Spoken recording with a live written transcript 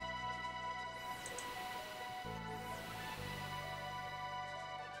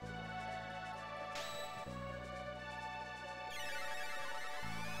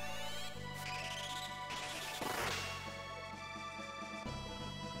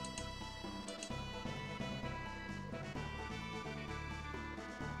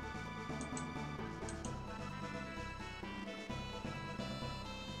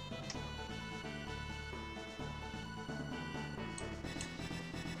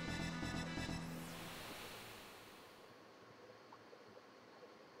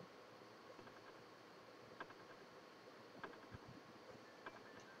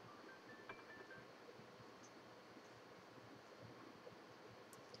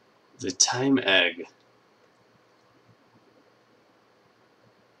The time egg.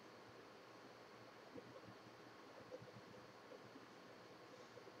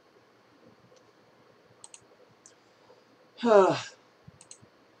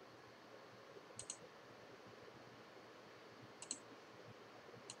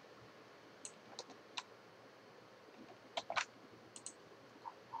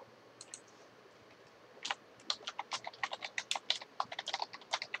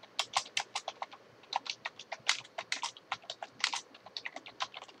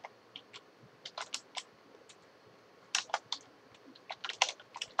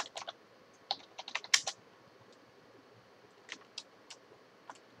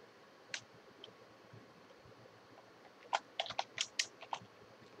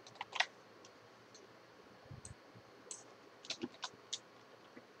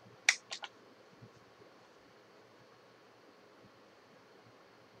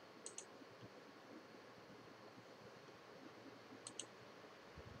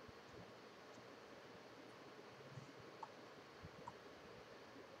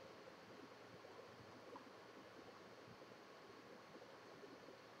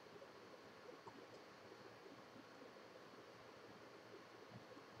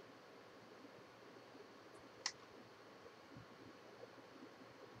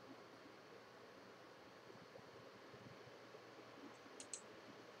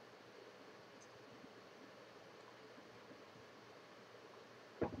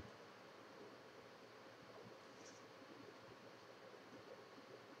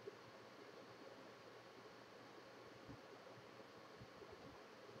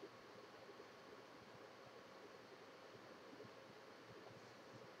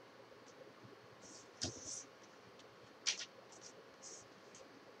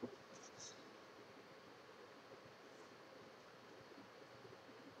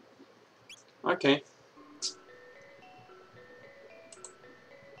 Ok.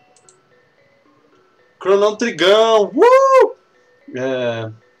 Chrono Trigão!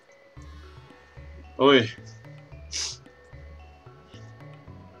 Oi.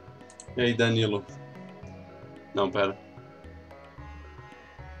 E aí, Danilo? Não, pera.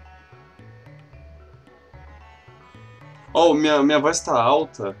 Oh, minha voz tá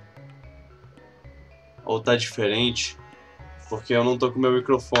alta? Ou tá diferente? Porque eu não tô com meu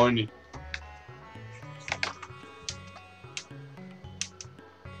microfone.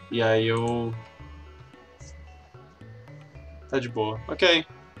 E aí eu... Tá de boa. Ok.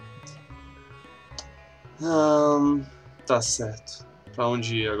 Tá certo. Pra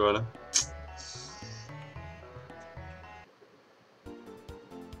onde ir agora?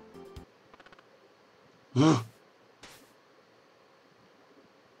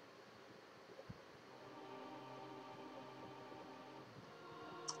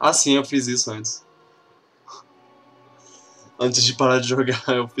 Ah, sim, eu fiz isso antes. Antes de parar de jogar,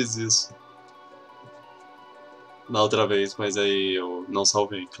 eu fiz isso. Na outra vez, mas aí eu não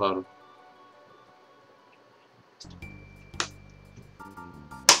salvei, claro.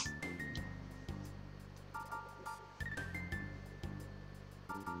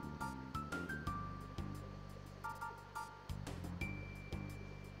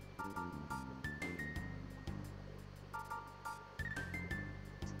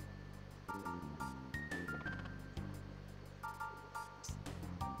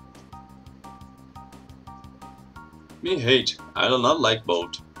 Me hate. I do not like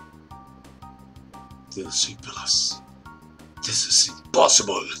boat. This is This is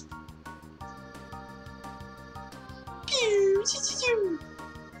impossible.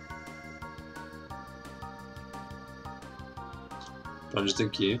 Pra onde tem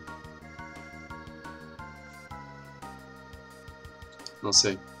que ir? Não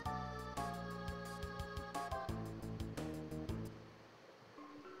sei.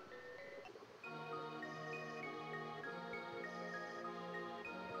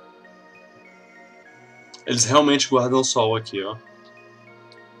 Eles realmente guardam o sol aqui, ó.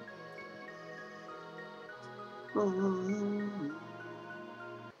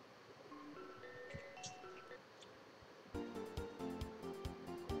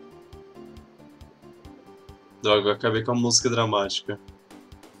 Droga, eu acabei com a música dramática.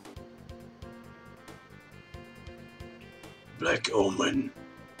 Black Omen.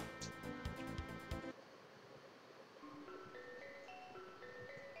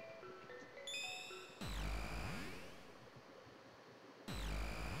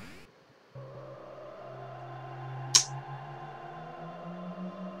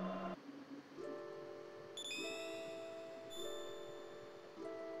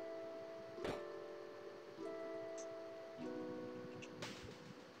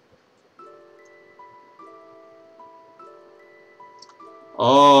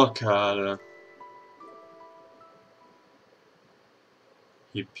 Oh, cara.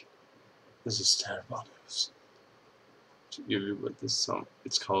 Hippie. This is terrible news. To give you what this song.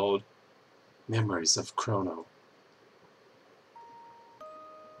 It's called Memories of Chrono.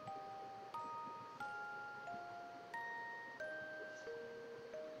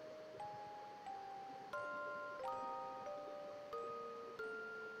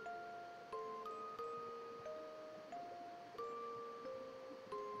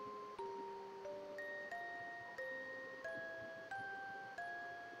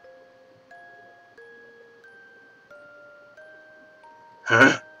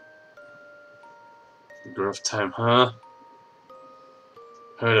 Huh? The Grove of Time, huh?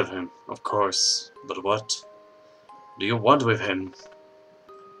 Heard of him, of course. But what do you want with him?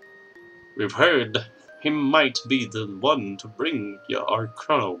 We've heard he might be the one to bring our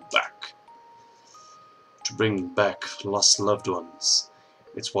Chrono back. To bring back lost loved ones.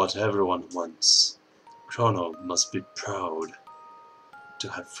 It's what everyone wants. Chrono must be proud to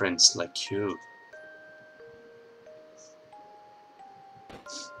have friends like you.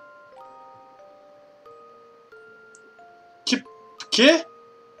 Que?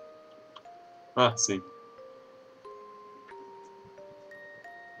 Ah, sim.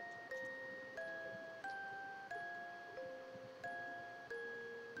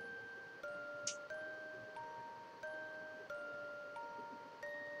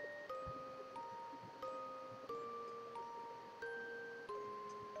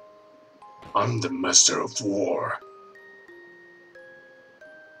 I'm the Master of War.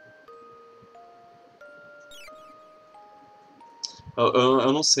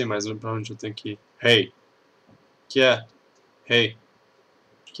 Eu não sei mais pra onde eu tenho que ir. Hey! Que é? Hey!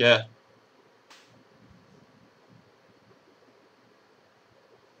 Que é?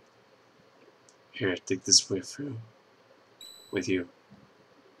 Here, take this with you.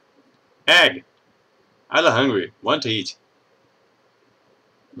 Egg! I'm hungry. Want to eat.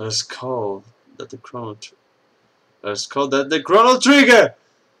 Let's call that the Chrono Trigger!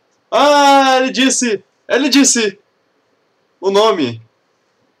 Ah, ele disse! Ele disse! O nome!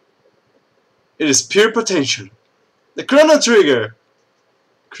 It is pure potential. The Chrono Trigger!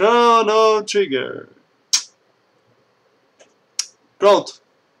 Chrono Trigger. Pronto.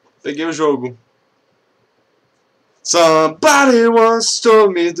 Peguei o jogo. Somebody once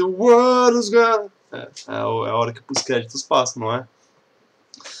told me the world was gonna... É a hora que os créditos passam, não é?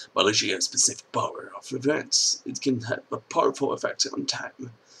 By looking at a specific power of events, it can have a powerful effect on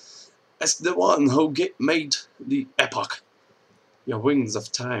time. As the one who made the epoch. Your wings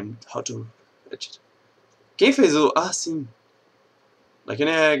of time, how to... Quem fez o... Ah, sim. Like an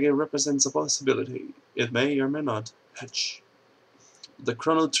egg, it represents a possibility. It may or may not hatch. The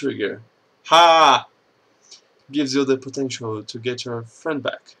Chrono Trigger. Ha! Gives you the potential to get your friend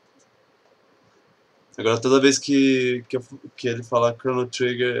back. Agora toda vez que ele fala Chrono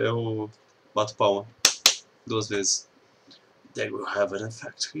Trigger, eu bato palma. 2 vezes. That will have an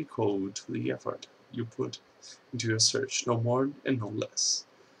effect equal to the effort you put into your search. No more and no less.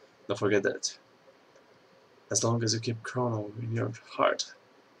 Don't forget that. As long as you keep Chrono in your heart,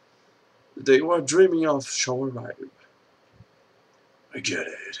 the day you are dreaming of shall arrive. I get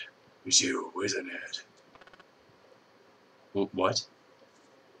it. It's you, isn't it? What?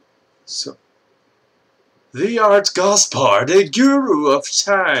 So, the art Gaspar, the guru of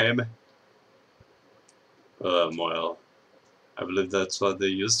time. Well, I believe that's what they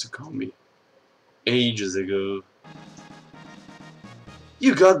used to call me. Ages ago.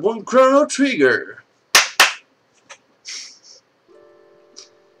 You got one Chrono Trigger!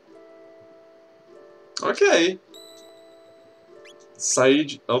 Ok. Sair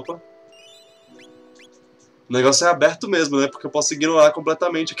de... Opa. O negócio é aberto mesmo, né? Porque eu posso ignorar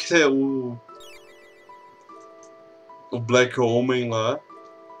completamente aquele... O Black Omen lá.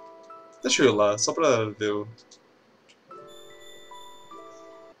 Deixa eu ir lá, só pra ver o...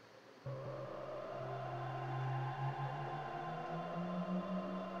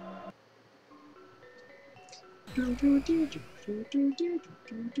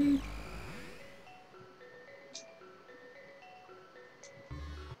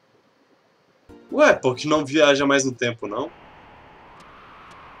 Ué, porque não viaja mais no tempo, não?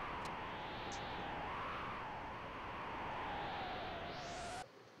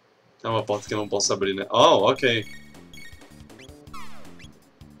 É uma porta que eu não posso abrir, né? Oh, ok.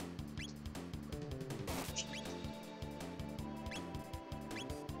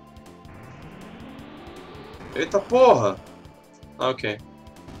 Eita porra! Ah, ok.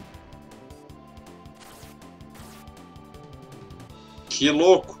 Que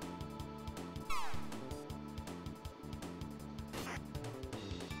louco!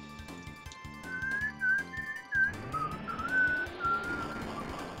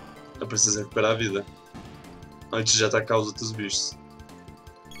 preciso recuperar a vida antes de atacar os outros bichos.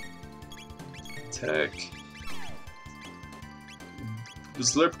 Attack.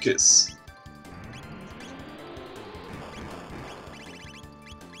 Slurp Kiss.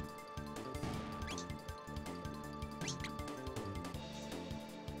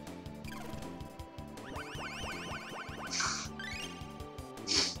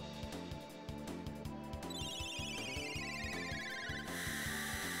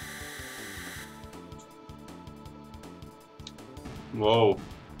 Uou.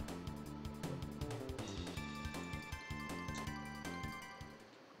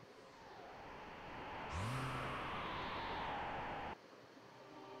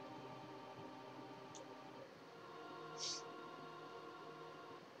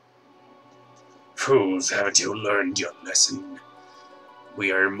 Fools, haven't you learned your lesson?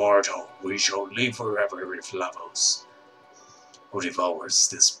 We are immortal. We shall live forever with Lavos, who devours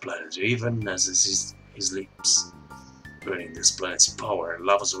this planet even as he sleeps. During this planet's power,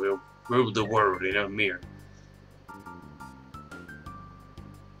 Lavos will rule the world in a mere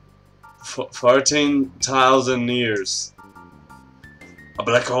 14,000 years. A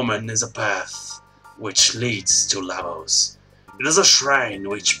black omen is a path which leads to Lavos. It is a shrine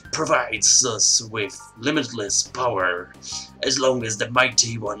which provides us with limitless power. As long as the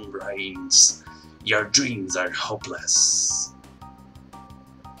mighty one reigns, your dreams are hopeless.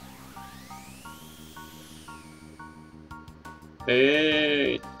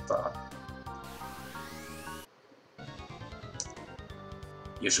 Eita.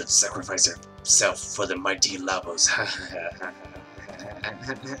 You should sacrifice yourself for the mighty Lavos.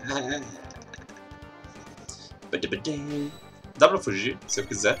 Dá pra fugir, se eu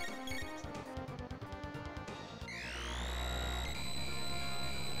quiser.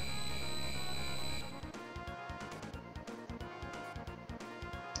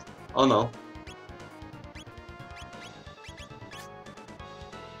 Oh não.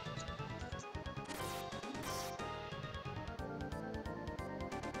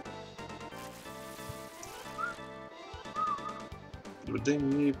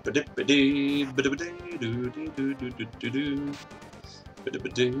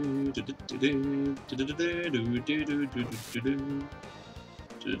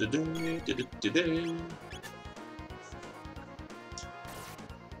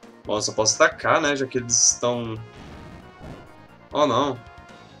 Bom, eu só posso tacar, né? Já que eles estão... Oh não.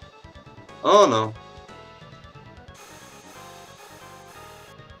 Oh não.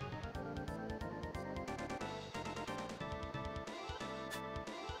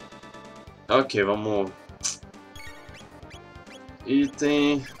 Ok, vamos...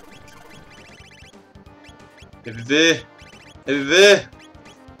 Item... Reviver! Reviver!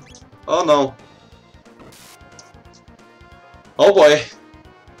 Oh não! Oh boy!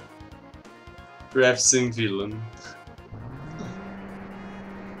 Craftsing Villain.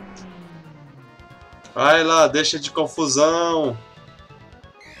 Vai lá, deixa de confusão!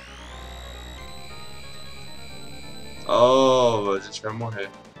 Oh, a gente vai morrer.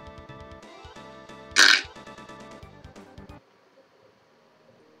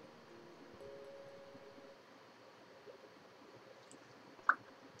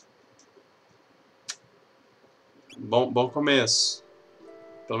 Bom começo.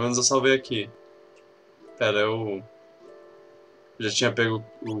 Pelo menos eu salvei aqui. Pera, eu já tinha pego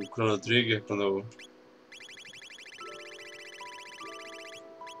o Chrono Trigger quando eu...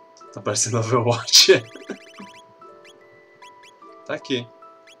 Tá parecendo Overwatch. Tá aqui.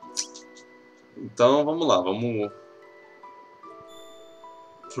 Então vamos lá, vamos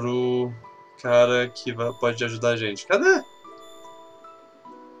pro cara que pode ajudar a gente. Cadê?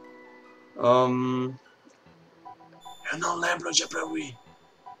 Eu não lembro onde é pra eu ir.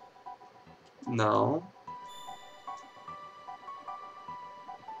 Não.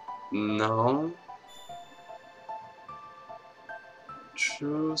 Não.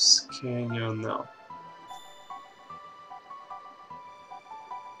 Choose Canyon, não.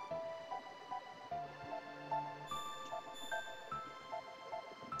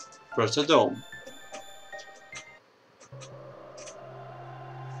 Protodome.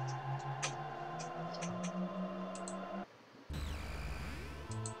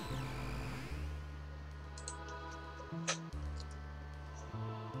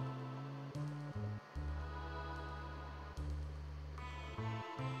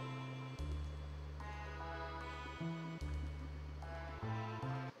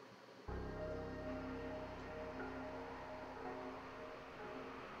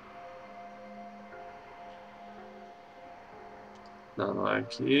 Não, não é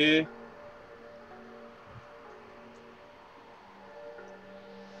aqui.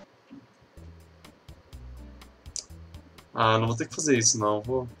 Ah, não vou ter que fazer isso não,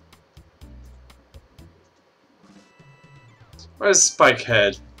 vou... Where's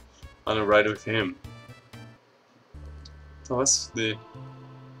Spikehead? On a ride with him. Então vai se fuder.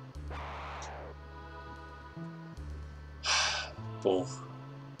 Porra.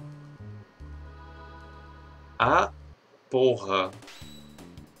 Ah, porra.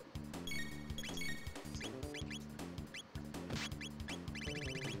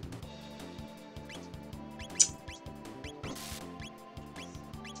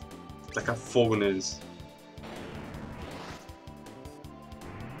 Tacar fogo neles.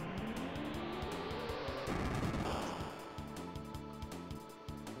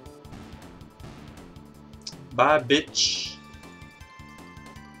 Bah, bitch.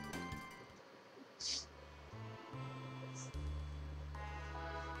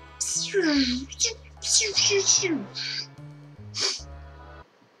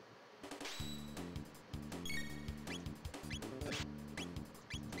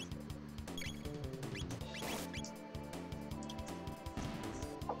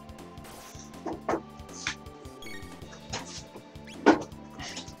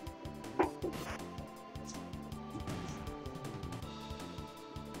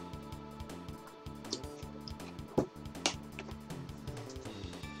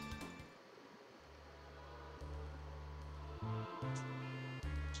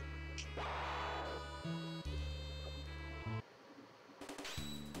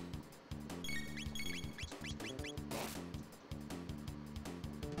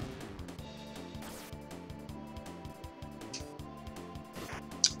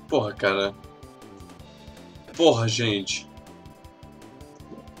 Porra, cara. Porra, gente.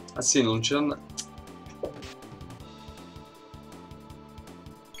 Assim, não tira nada.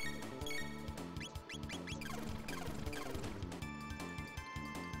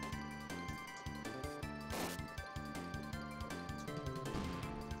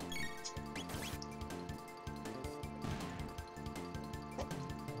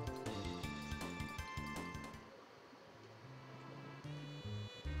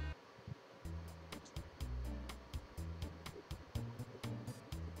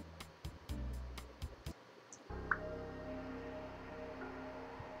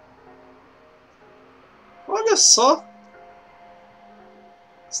 Olha só.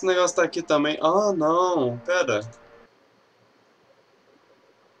 Esse negócio tá aqui também. Ah, não. Pera.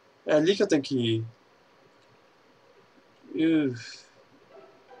 É ali que eu tenho que ir. Uf.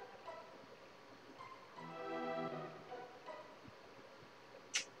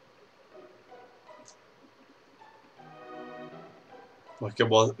 Porra,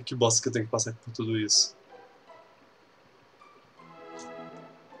 que bosta que eu tenho que passar por tudo isso.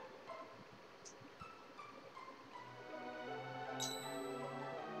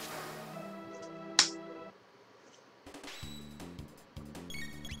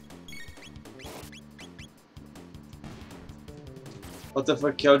 What the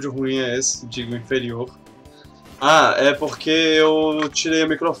fuck, que áudio ruim é esse? Digo inferior. Ah, é porque eu tirei o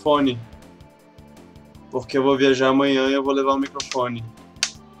microfone. Porque eu vou viajar amanhã e eu vou levar o microfone.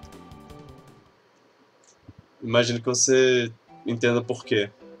 Imagino que você entenda por quê.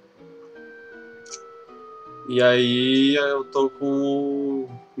 E aí eu tô com o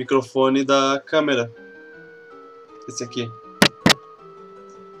microfone da câmera. Esse aqui.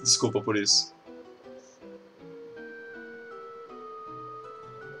 Desculpa por isso.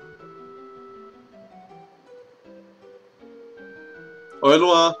 Oi,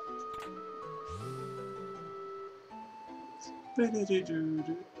 Luan.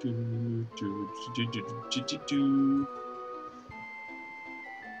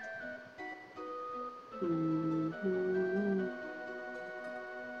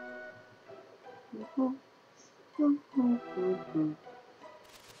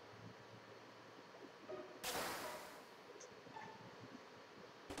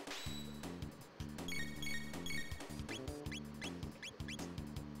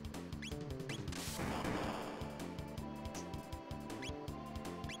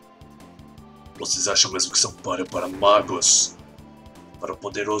 Vocês acham mesmo que são para magos? Para o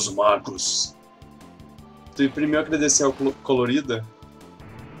poderoso magos? Tu imprimiu a credencial colorida?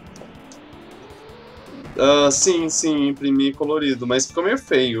 Ah, sim, sim, imprimi colorido, mas ficou meio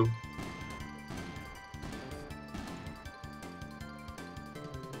feio.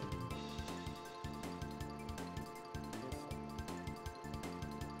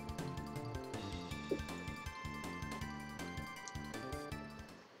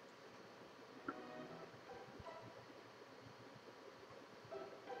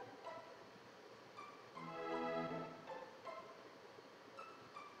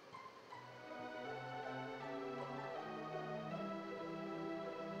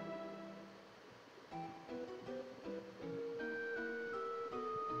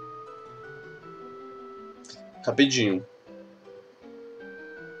 Rapidinho.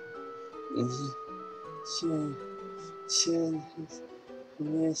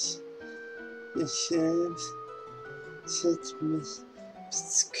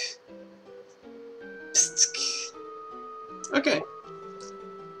 Ok.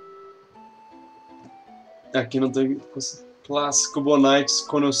 Aqui não tem clássico Bonites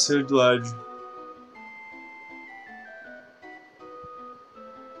conhecer do áudio.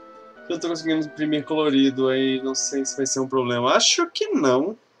 Eu tô conseguindo imprimir colorido aí, não sei se vai ser um problema. Acho que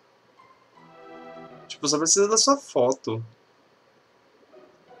não. Tipo, só precisa da sua foto.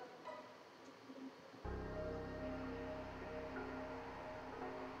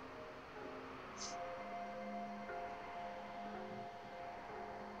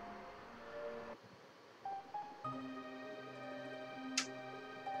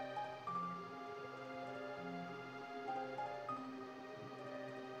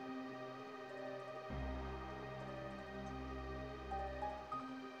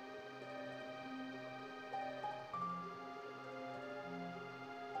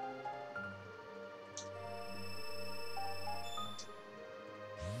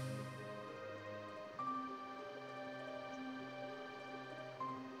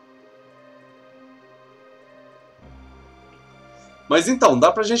 Mas então,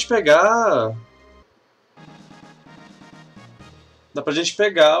 dá pra gente pegar... Dá pra gente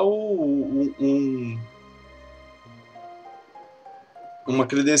pegar uma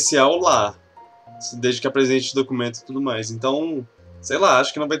credencial lá. Desde que apresente o documento e tudo mais. Então, sei lá,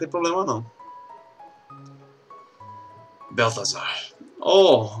 acho que não vai ter problema não. Balthazar.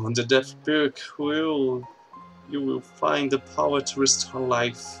 Oh, on the death book, you will find the power to restore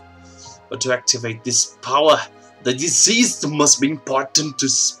life. But to activate this power, the deceased must be important to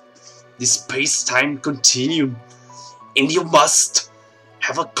the space-time continuum. And you must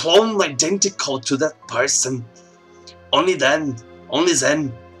have a clone identical to that person. Only then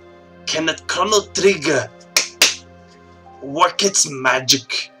can that Chrono trigger work its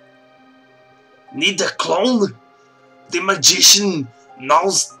magic. Need a clone? The magician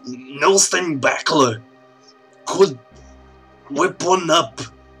Nelson Beckler could whip one up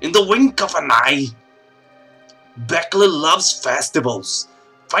in the wink of an eye. Beckler loves festivals.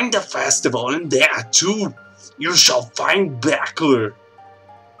 Find a festival and there too you shall find Beckler.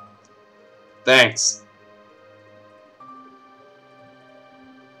 Thanks.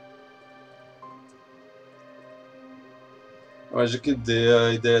 Eu acho que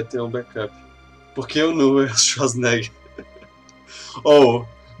a ideia é ter um backup. Porque o Nu é o Schwarzenegger. Oh,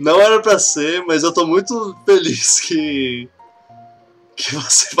 não era pra ser, mas eu tô muito feliz que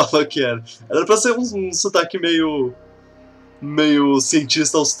você falou que era. Era pra ser um sotaque meio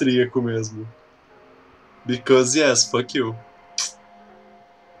cientista austríaco mesmo. Because yes, fuck you.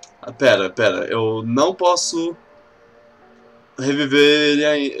 Pera, eu não posso reviver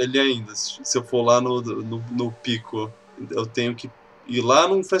ele ainda. Se eu for lá no pico, eu tenho que ir lá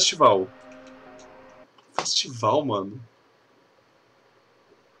num festival. Festival, mano?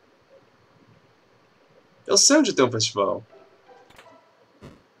 Eu sei onde tem um festival.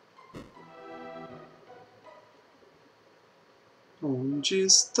 Onde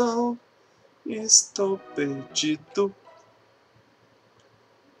estou? Estou perdido.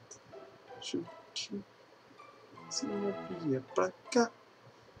 Acho que se eu vier pra cá,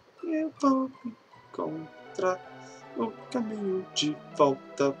 eu vou encontrar o caminho de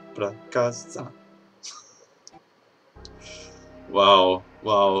volta pra casa. Uau,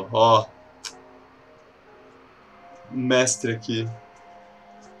 ó. Mestre aqui.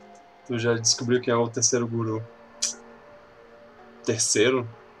 Tu já descobriu quem é o terceiro guru. Terceiro?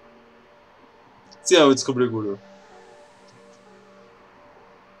 Sim, eu descobri o guru.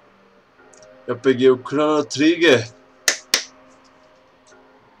 Eu peguei o Chrono Trigger.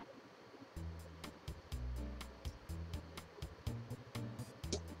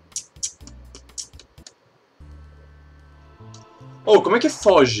 Oh, como é que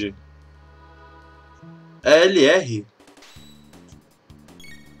foge? É LR?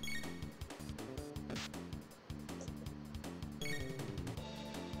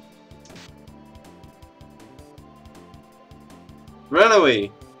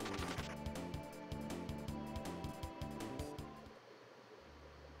 Runaway.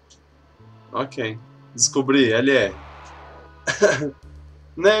 Ok. Descobri, LR.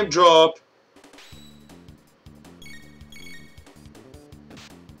 Name drop.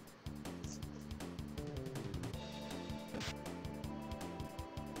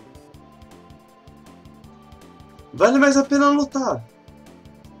 Vale mais a pena lutar.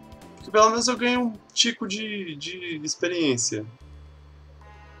 Porque pelo menos eu ganho um tico de experiência.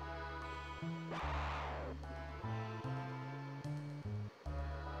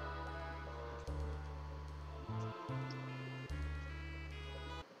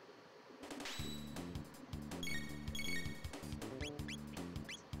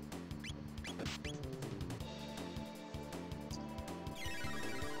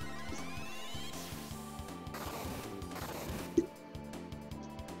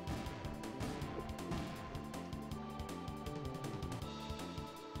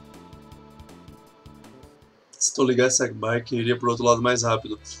 Se tu ligar essa bike, iria pro outro lado mais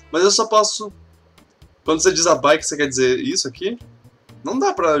rápido. Mas eu só posso... Quando você diz a bike, você quer dizer isso aqui? Não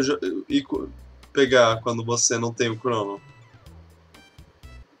dá pra ir pegar quando você não tem o Chrono.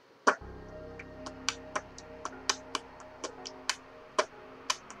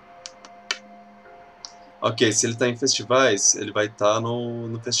 Ok, se ele tá em festivais, ele vai estar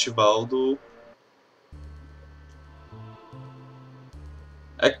no festival do...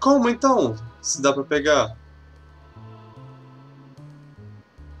 É como então? Se dá pra pegar?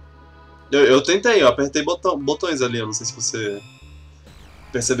 Eu tentei, eu apertei botões ali, eu não sei se você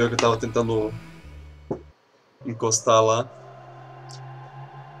percebeu que eu tava tentando encostar lá.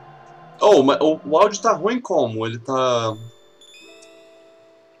 Oh, mas o áudio tá ruim como? Ele tá...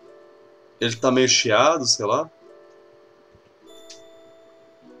 Ele tá meio chiado, sei lá.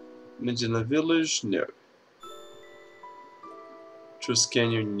 Medina Village, no. Choose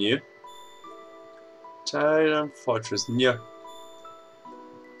Canyon, no. Tyrant Fortress, no.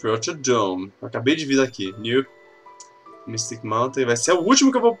 Proto Dome. Eu acabei de vir daqui, no. Mystic Mountain, vai ser o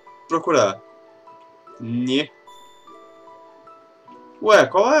último que eu vou procurar. No. Ué,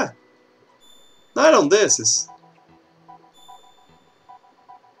 qual é? Não era um desses?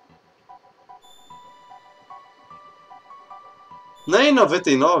 Nem em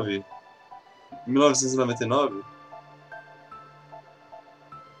 99? 1999?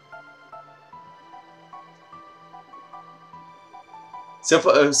 Se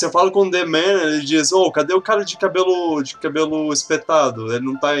eu falo com o The Man, ele diz, ô, cadê o cara de cabelo espetado? Ele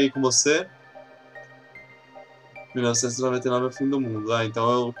não tá aí com você? 1999 é o fim do mundo. Ah,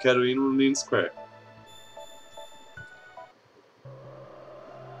 então eu quero ir no Union Square.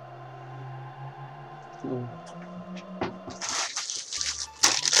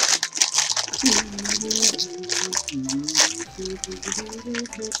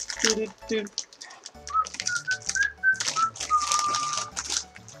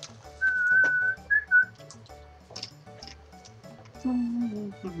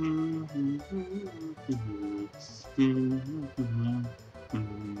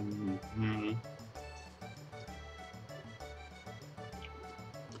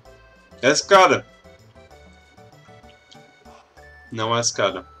 É esse cara. Não é esse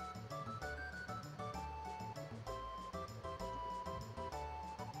cara.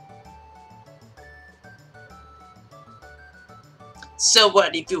 So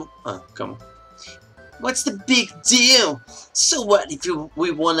what if you... Ah, calma. What's the big deal? So what if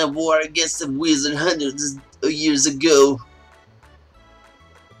we won a war against the wizard hundreds of years ago?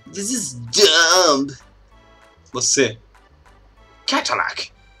 This is dumb. Você.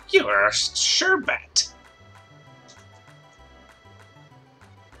 Cadillac, you're a sure bet.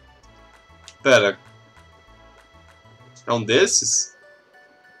 Pera. É um desses?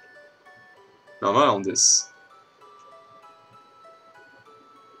 Não, não é um desses.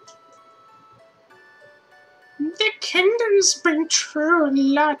 The kingdom's been through a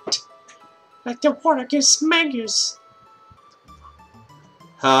lot, like the war against Magus.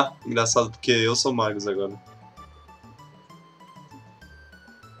 Ah, engraçado porque eu sou Magus agora.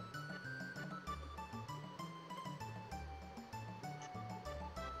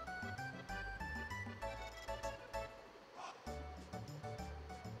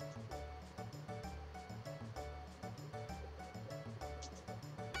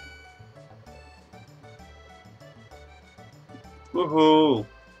 Uhul.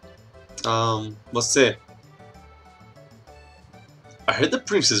 Você. I heard the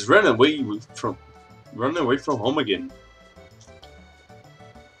princess run away from home again.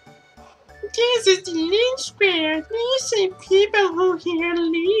 This is the Lynch Square. Innocent people who hear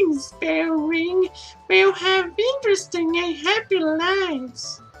Lynch's bell ring will have interesting and happy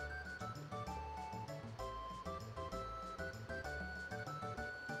lives.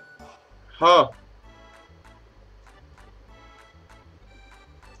 Huh.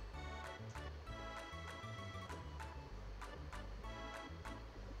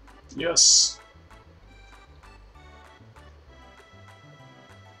 Yes.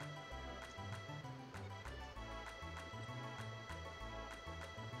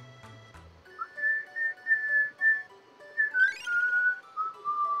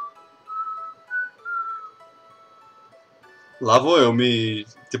 Lá vou eu me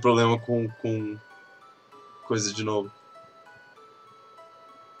ter problema com coisa de novo.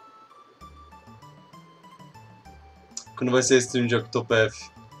 Quando vai ser esse stream de Octopath?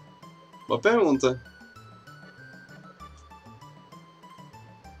 Boa pergunta.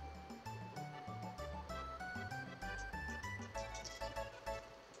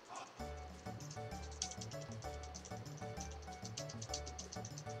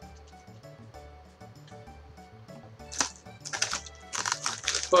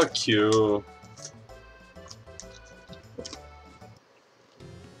 Fuck you.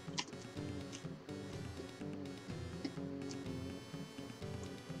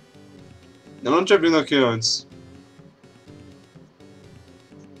 Eu não tinha vindo aqui antes.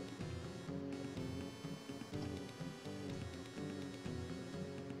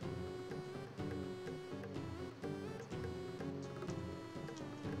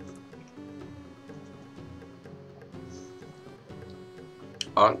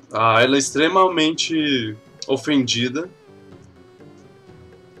 Ela é extremamente ofendida.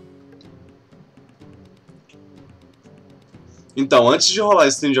 Então, antes de rolar a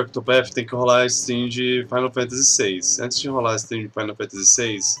stream de Octopath, tem que rolar a stream de Final Fantasy VI. Antes de rolar a stream de Final Fantasy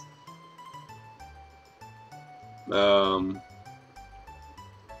VI,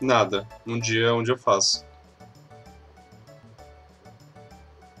 nada. Um dia eu faço.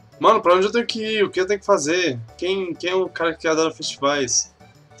 Mano, pra onde eu tenho que ir? O que eu tenho que fazer? Quem é o cara que adora festivais?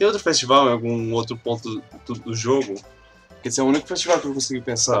 Tem outro festival em algum outro ponto do jogo? Porque esse é o único festival que eu consegui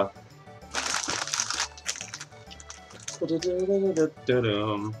pensar.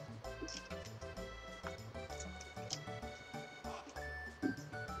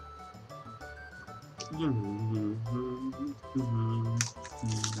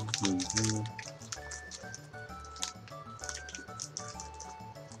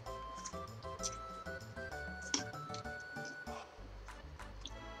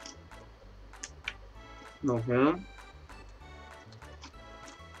 Uhum.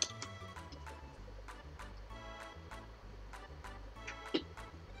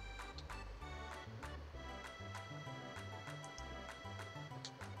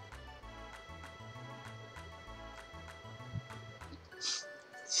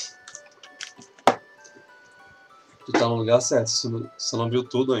 Tu tá no lugar certo, você não viu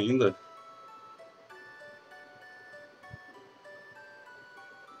tudo ainda.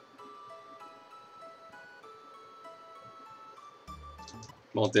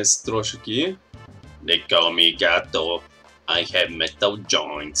 Bom, tem esse trouxa aqui. They call me gato. I have metal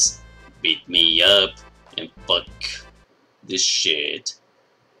joints. Beat me up and fuck this shit.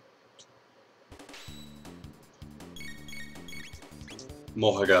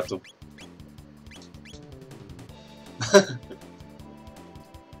 Morra, gato.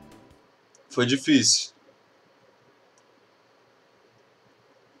 Foi difícil.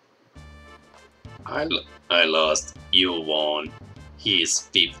 I lost. You won. He's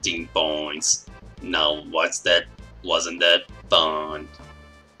 15 points. Now what's that? Wasn't that fun?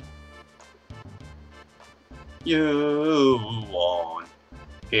 You won.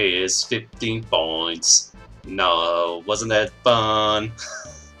 Here's 15 points. No, wasn't that fun?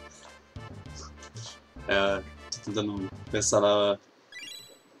 Tô tentando pensar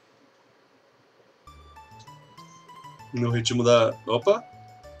no ritmo da... Opa!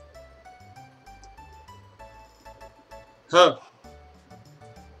 Huh.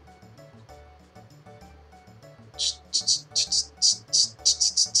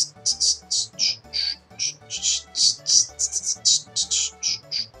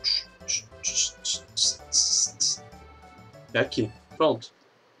 É aqui, pronto.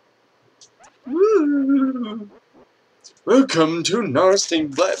 Welcome to Narsting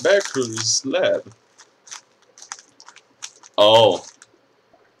Backers Lab. Oh.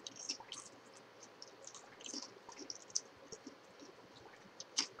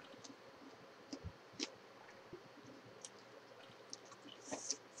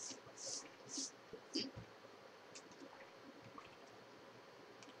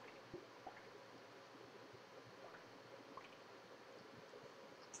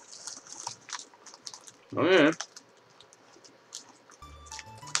 É.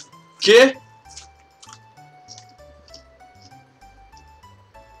 Que?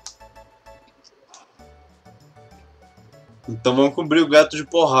 Então vamos cobrir o gato de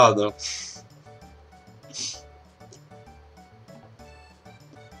porrada.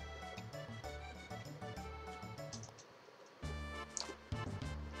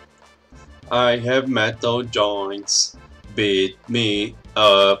 I have metal joints. Beat me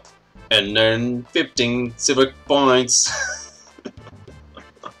up and earn 15 silver points.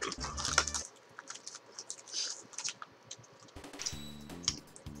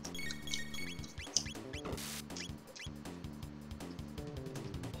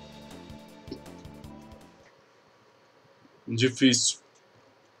 Difícil.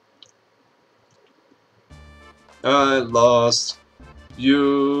 I lost.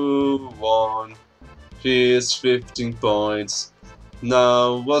 You won. Here's 15 points.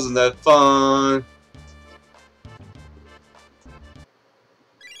 Now, wasn't that fun?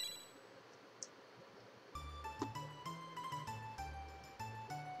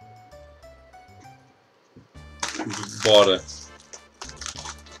 Bora.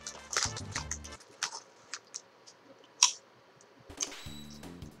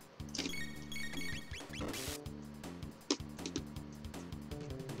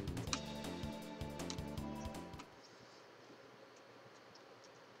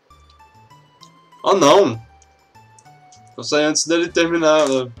 Oh não! Eu saí antes dele terminar,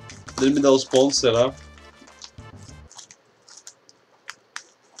 dele me dar os pontos, será?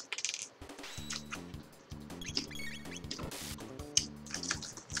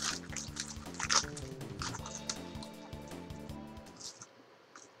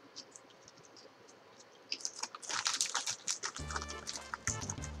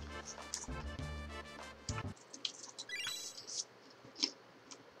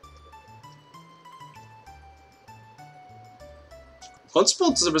 Quantos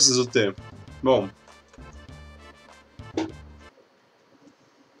pontos eu preciso ter? Bom.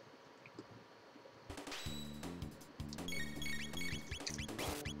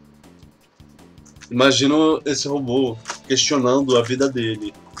 Imagino esse robô questionando a vida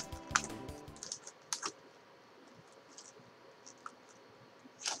dele.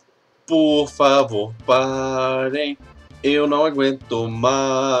 Por favor, parem. Eu não aguento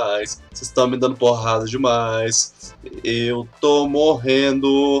mais. Vocês estão me dando porrada demais. Eu tô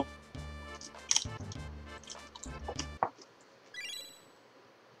morrendo.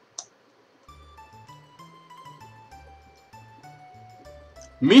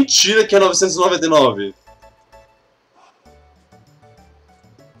 Mentira que é 999.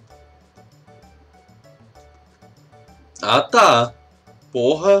 Ah, tá.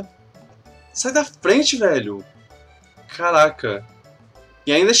 Porra. Sai da frente, velho. Caraca.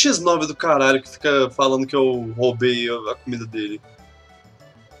 E ainda é X9 do caralho que fica falando que eu roubei a comida dele.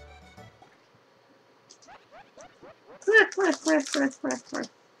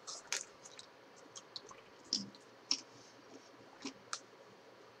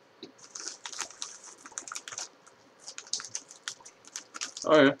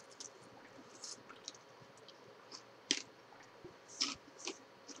 Ah, é.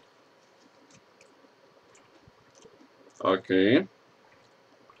 Ok.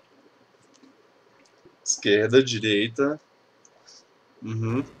 Esquerda, direita.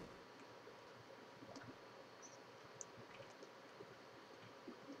 Uhum.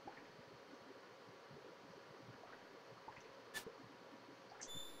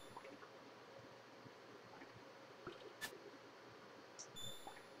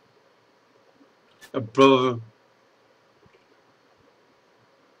 É provável.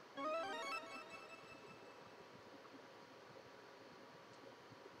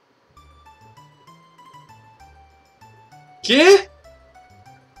 Quê?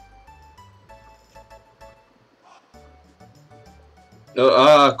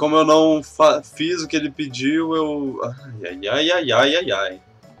 Como eu não fiz o que ele pediu, eu. Ai, ai, ai, ai, ai, ai.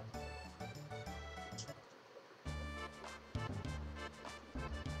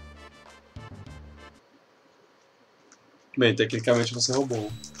 Bem, tecnicamente você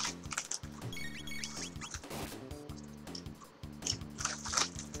roubou.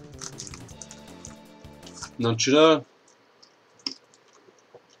 Não tira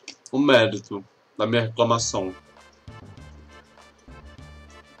o mérito da minha reclamação.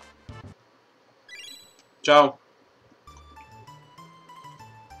 Tchau.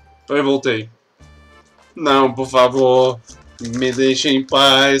 Eu voltei. Não, por favor. Me deixe em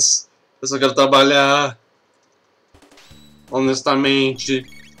paz. Eu só quero trabalhar. Honestamente.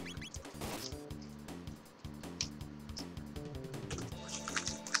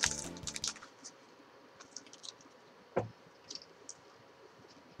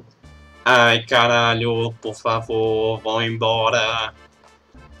 Ai, caralho, por favor, vão embora.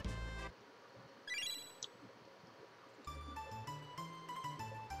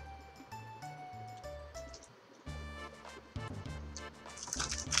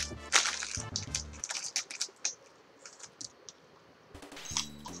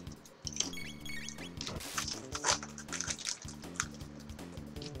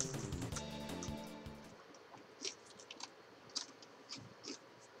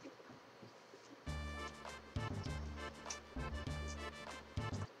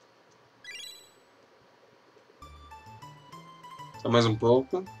 Só mais um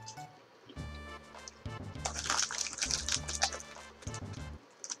pouco.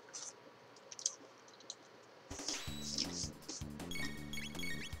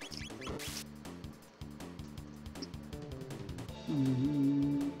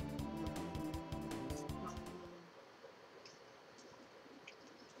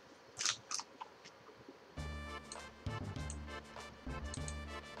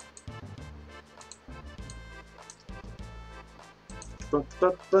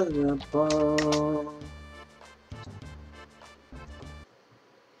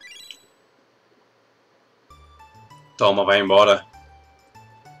 Toma, vai embora.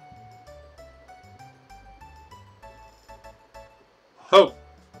 Oh.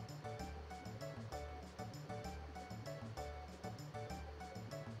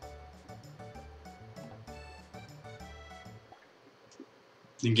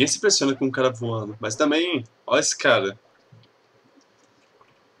 Ninguém se impressiona com um cara voando, mas também, olha esse cara.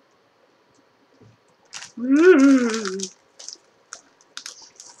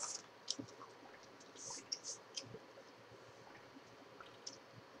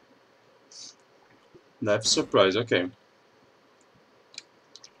 Knife surprise, ok.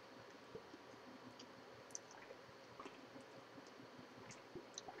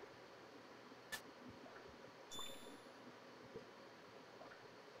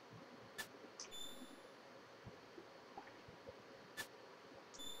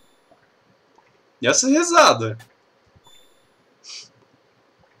 E essa risada?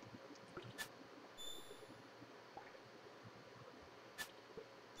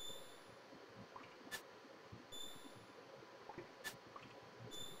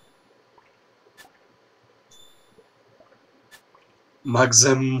 Max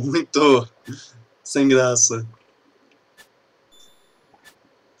é muito sem graça.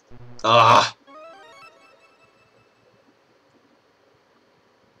 Ah!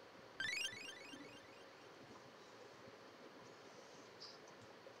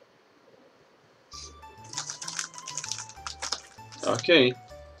 Ok.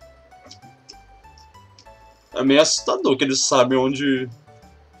 É meio assustador que eles sabem onde...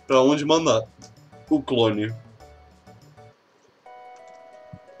 pra onde mandar o clone.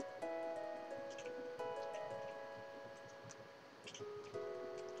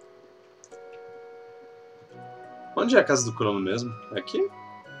 Onde é a casa do Chrono mesmo? É aqui?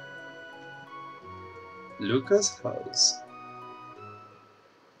 Lucas House.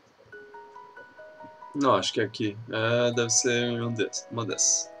 Não, acho que é aqui. É, deve ser uma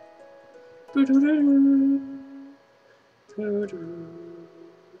dessas.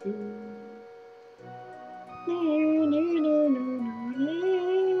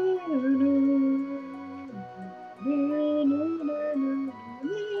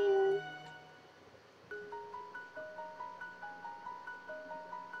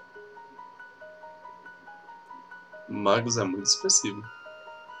 Magos é muito expressivo.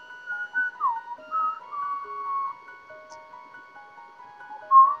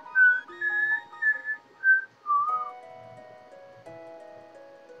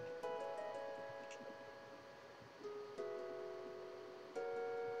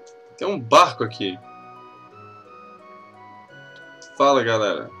 Tem um barco aqui. Fala,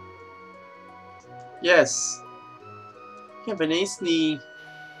 galera. Yes. Have a nice day.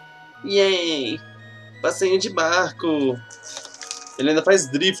 Yay! Passeio de barco. Ele ainda faz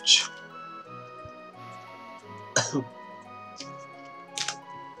drift.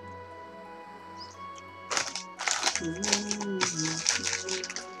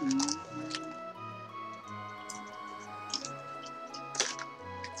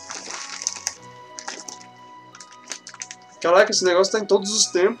 Caraca, esse negócio tá em todos os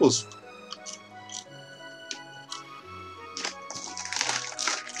tempos.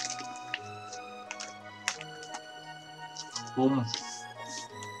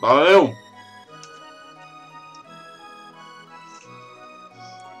 Valeu!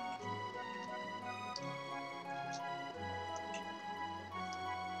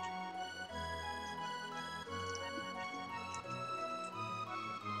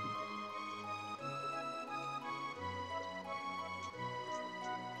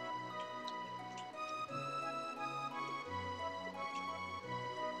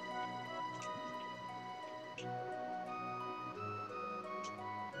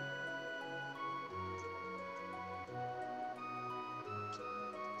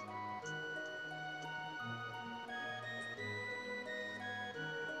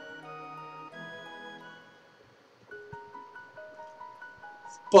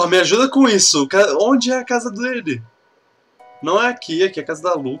 Porra, me ajuda com isso. Onde é a casa dele? Não é aqui, aqui é a casa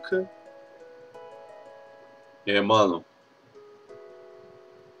da Luca. E aí, mano?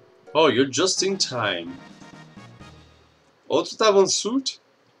 Oh, you're just in time. Outro tava on suit?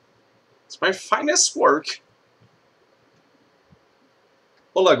 It's my finest work.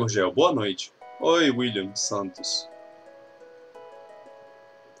 Olá, Gurgel. Boa noite. Oi, William Santos.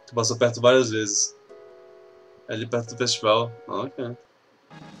 Tu passou perto várias vezes. É ali perto do festival. Ah, ok.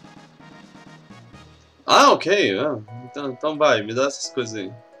 Ah, ok. Ah, então vai, me dá essas coisas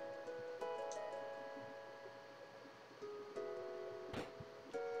aí.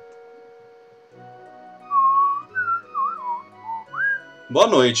 Boa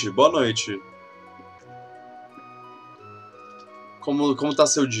noite, boa noite. Como tá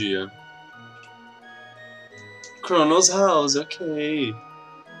seu dia? Chrono's house, ok.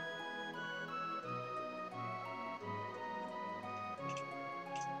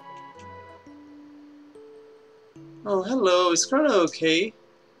 Oh, hello, is Chrono okay?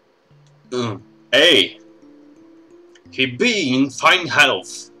 Hey! He be in fine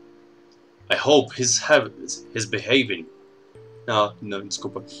health. I hope he's behaving. No,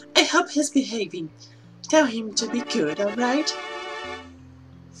 desculpa. I hope he's behaving. Tell him to be good, alright?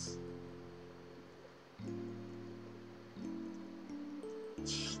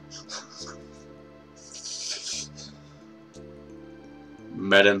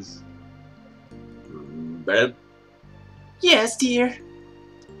 Madam. Madam? Yes, dear.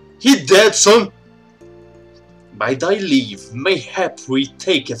 He dead, son! By thy leave, mayhap we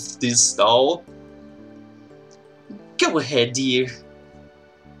taketh this doll. Go ahead, dear.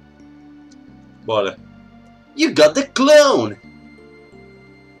 Bora. You got the clone!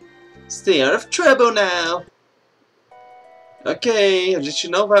 Stay out of trouble now. Ok, a gente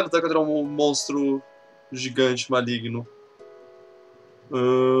não vai lutar contra um monstro gigante maligno.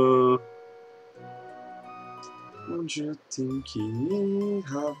 Onde eu tenho que ir,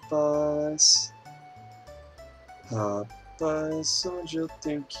 rapaz? Rapaz, onde eu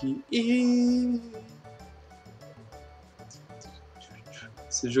tenho que ir?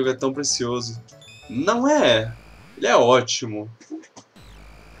 Esse jogo é tão precioso. Não é! Ele é ótimo.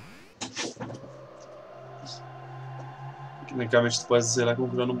 Tecnicamente tu pode zerar com o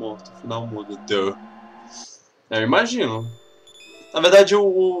Chrono morto. O final muda. Duh. Eu imagino. Na verdade,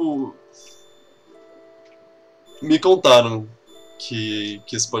 me contaram que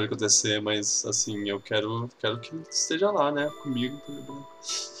isso pode acontecer, mas assim, eu quero que esteja lá, né? Comigo.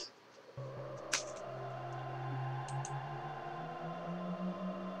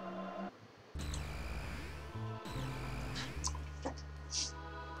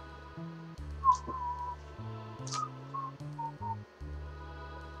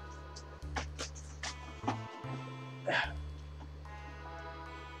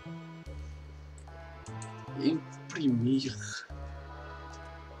 Imprimir.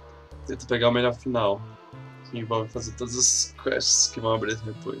 Tenta pegar o melhor final, que envolve fazer todas as quests que vão abrir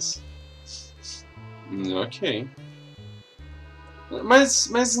depois. Ok. Mas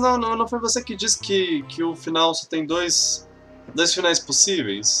não foi você que disse que o final só tem dois finais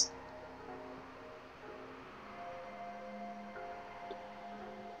possíveis?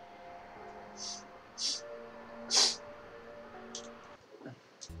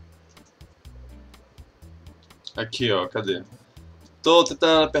 Aqui, ó, cadê? Tô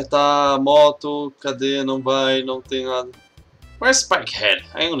tentando apertar a moto, cadê? Não vai, não tem nada. Where's Spikehead?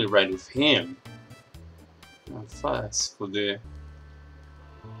 I only ride with him. Não faz, foder.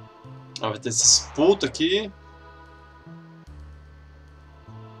 Ah, vai ter esses putos aqui.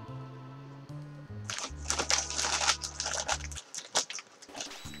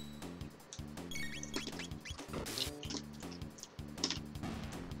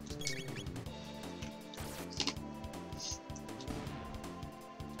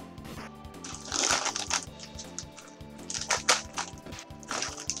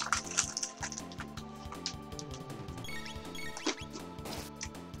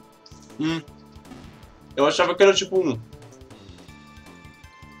 Eu achava que era tipo um.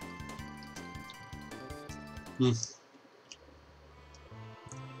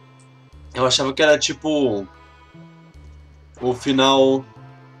 Eu achava que era tipo o final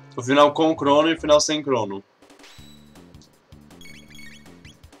com Chrono e o final sem Chrono.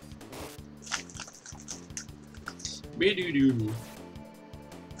 Bidudu.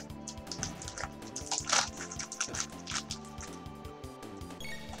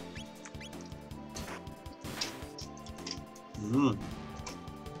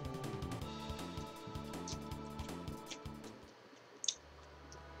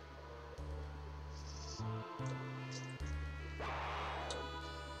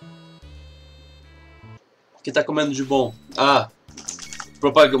 O que tá comendo de bom? Ah,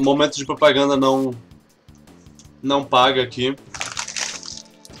 momento de propaganda não paga aqui.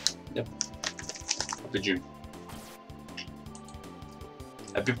 Rapidinho.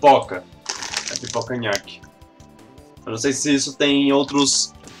 É pipoca. É pipoca nhaque. Eu não sei se isso tem em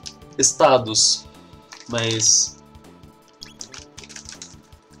outros estados, mas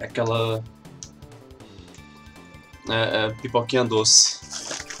é aquela pipoquinha doce.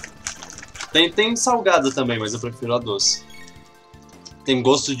 Tem salgada também, mas eu prefiro a doce. Tem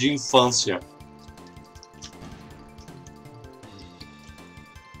gosto de infância.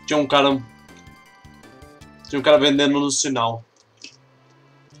 Tinha um cara vendendo no sinal.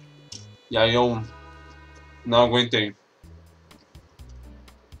 E aí eu não aguentei.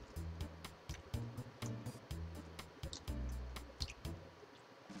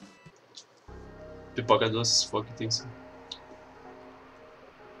 Pipoca doce, fogo que tem sim.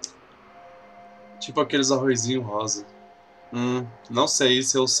 Tipo aqueles arrozinho rosa. Não sei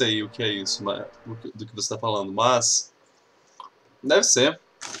se eu sei o que é isso, do que você tá falando, mas deve ser.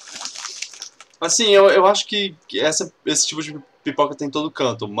 Assim, eu acho que esse tipo de pipoca tem em todo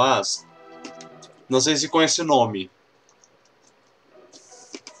canto, mas não sei se com esse nome.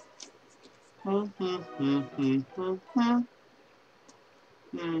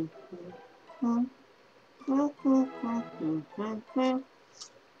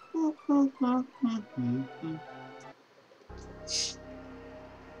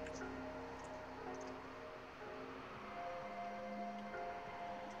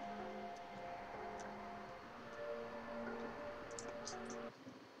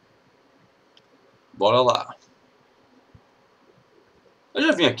 Bora lá. Eu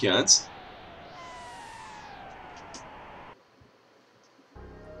já vim aqui antes.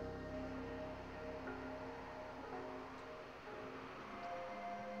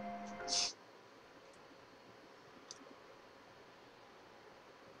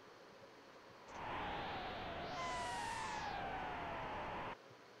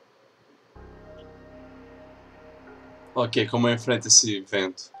 Ok, como eu enfrento esse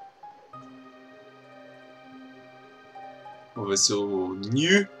vento? Vou ver se o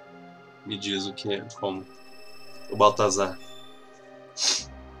New me diz o que é, como. O Baltazar.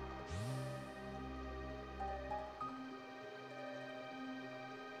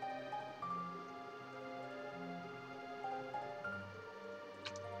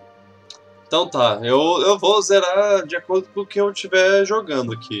 Então tá, eu vou zerar de acordo com o que eu estiver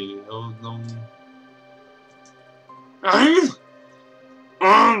jogando aqui. Eu não.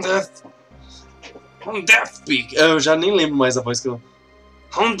 On Death Peak. Eu já nem lembro mais a voz que eu.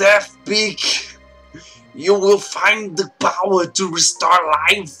 On Death Peak, you will find the power to restore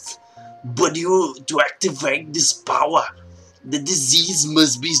life. But to activate this power, the disease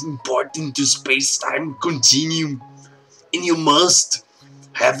must be important to space-time continuum. And you must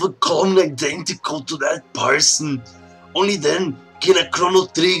have a clone identical to that person. Only then can a Chrono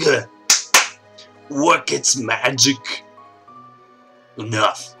Trigger work its magic.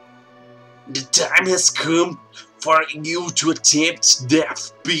 Enough. The time has come for you to attempt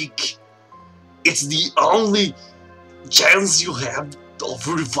Death Peak. It's the only chance you have of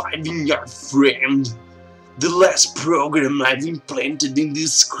reviving your friend. The last program I've implanted in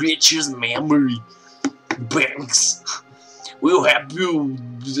this creature's memory banks will help you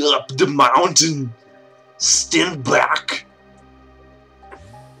up the mountain. Stand back.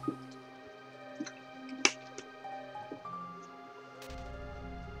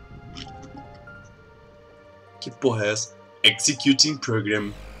 Que porra é essa? Executing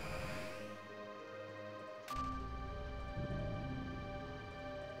program.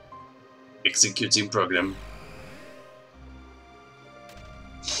 Executing program.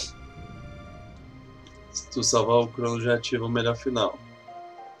 Se tu salvar o Chrono já ativa o melhor final.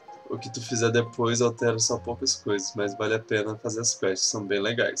 O que tu fizer depois altera só poucas coisas, mas vale a pena fazer as quests, são bem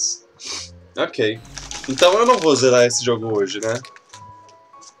legais. Ok. Então eu não vou zerar esse jogo hoje, né?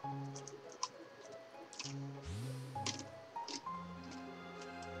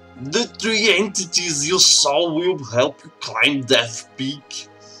 The three entities you saw will help you climb Death Peak.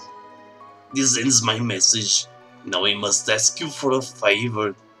 This ends my message. Now I must ask you for a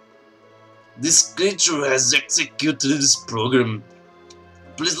favor. This creature has executed this program.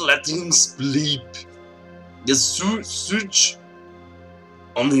 Please let him sleep. The search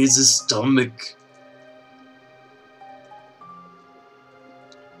on his stomach.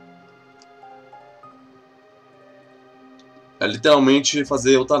 É literalmente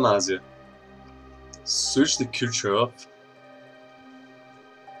fazer eutanásia. Search the creature up.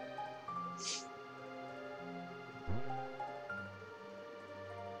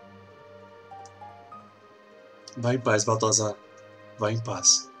 Vai em paz, Baltazar. Vai em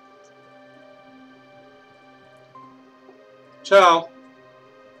paz. Tchau.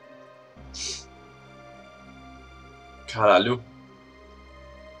 Caralho.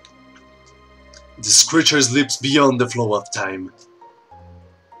 This creature sleeps beyond the flow of time.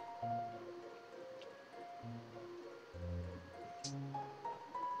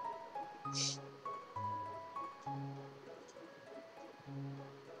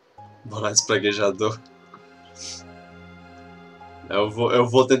 Bora, espraguejador. Eu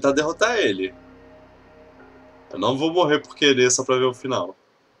vou tentar derrotar ele. Eu não vou morrer por querer só pra ver o final.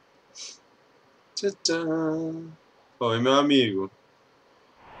 Tchau. Oi, meu amigo.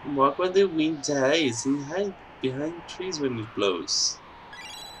 Walk when the wind dies and hide behind trees when it blows.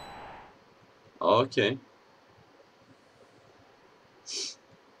 Ok.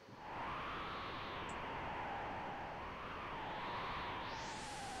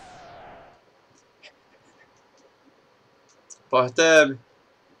 Parte.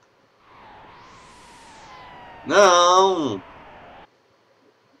 Não!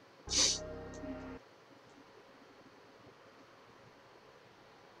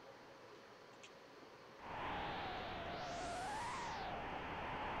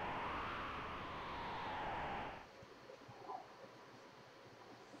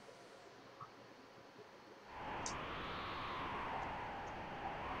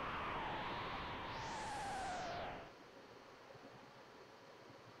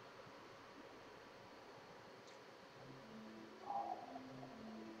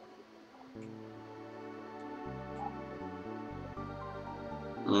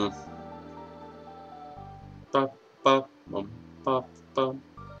 Hum. Pá, pá, pam, pá, pá.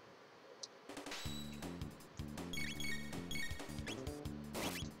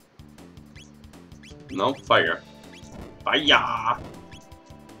 Não, fire. Fire!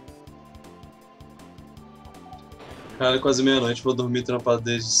 Cara, é quase meia-noite, vou dormir trampado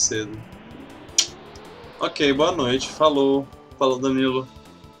desde cedo. Ok, boa noite. Falou. Falou, Danilo.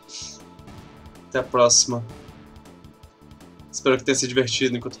 Até a próxima. Espero que tenha se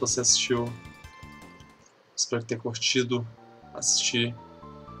divertido enquanto você assistiu. Espero que tenha curtido assistir.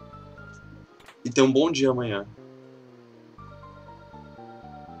 E tenha um bom dia amanhã.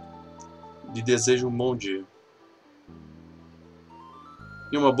 Lhe desejo um bom dia.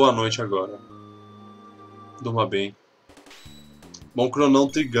 E uma boa noite agora. Durma bem. Bom cronão,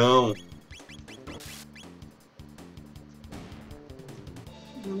 trigão.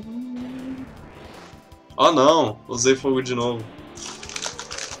 Oh não, usei fogo de novo.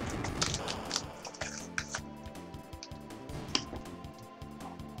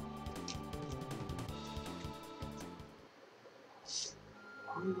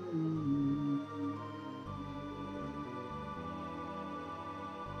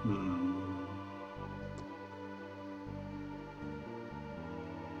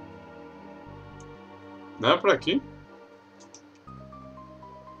 Não é por aqui?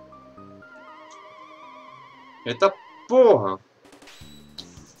 Eita porra!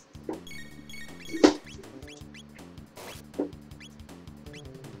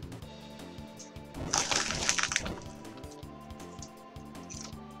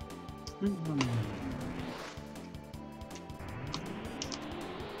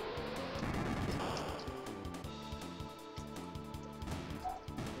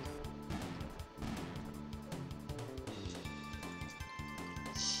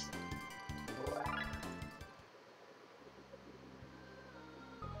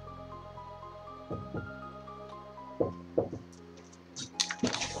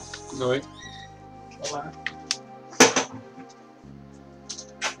 Oi. Olá.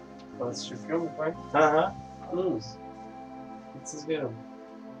 Vai assistir filme, pai? Aham. O que vocês viram?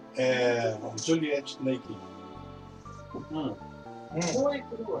 É. Juliette Lake. Oi,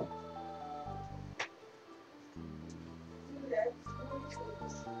 crua.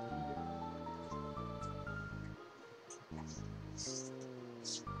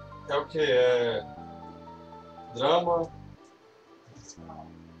 É o que? É. Drama?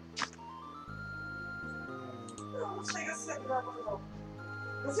 Não chega a ser drama, não.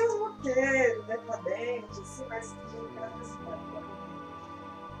 Mas é um roteiro, decadente, assim, mas que graça para mim.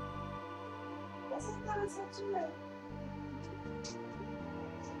 Mas é interessante mesmo.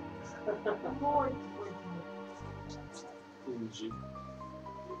 Muito, muito, muito. Entendi.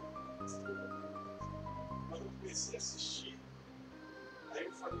 Quando eu comecei a assistir, aí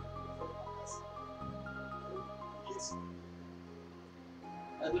eu falei pra casa. Isso.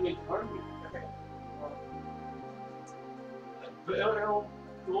 É do Nick Harvey? Eu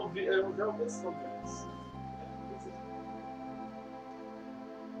já ouvi esse nome antes.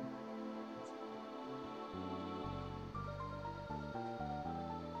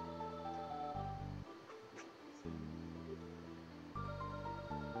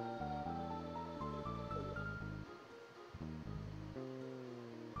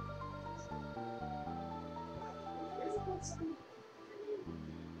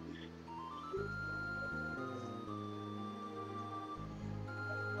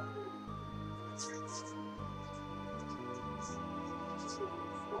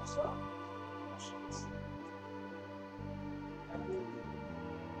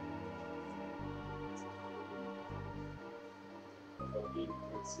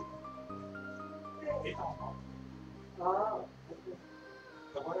 Ah,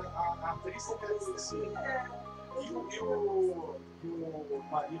 Agora a atriz também é conhecida. E o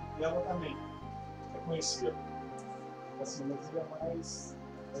marido dela também é conhecido. Assim, mas ele é mais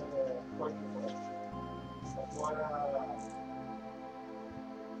forte. Agora.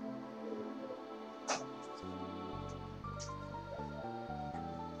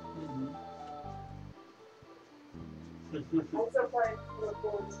 Aí seu pai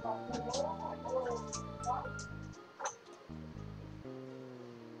colocou os papos.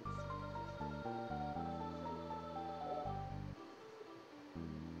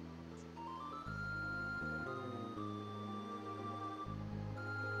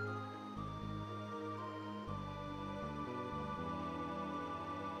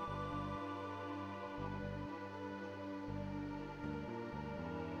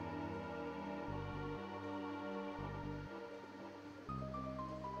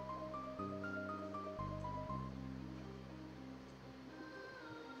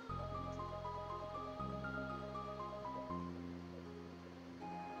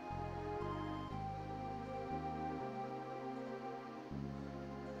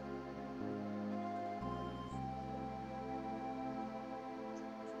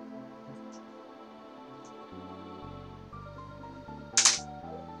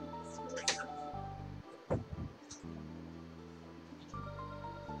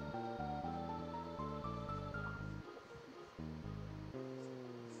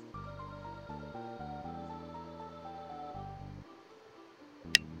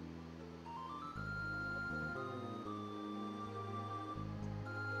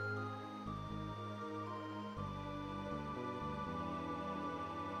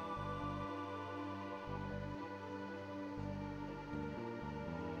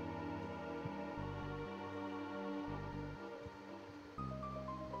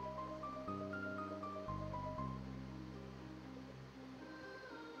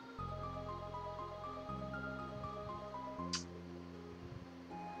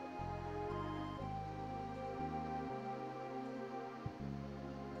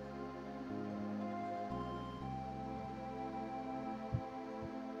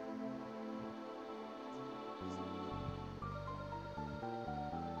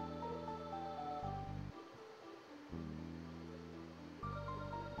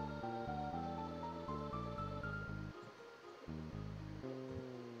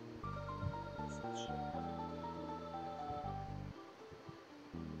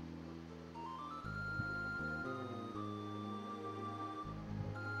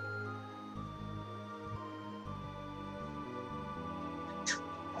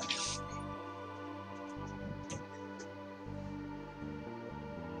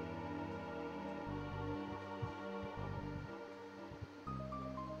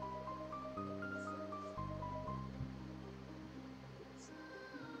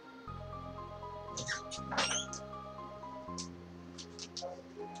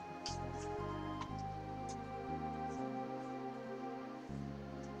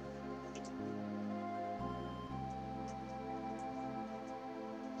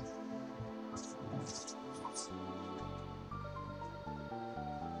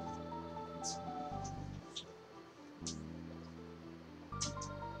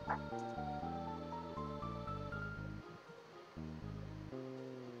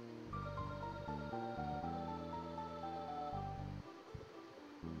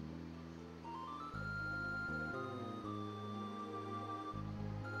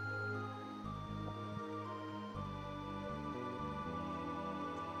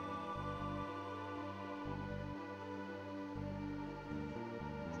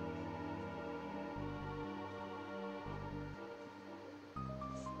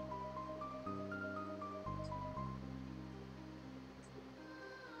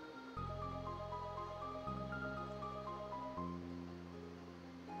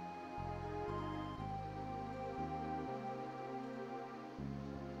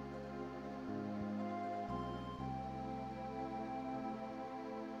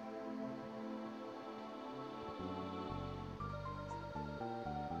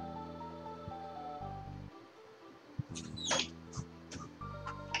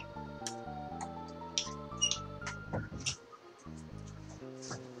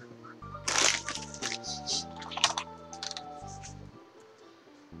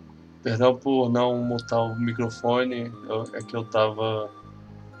 Perdão por não mutar o microfone, é que eu tava.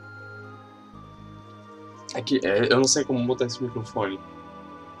 Eu não sei como mutar esse microfone.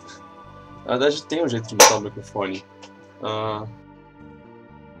 Na verdade, tem um jeito de mutar o microfone. Ah,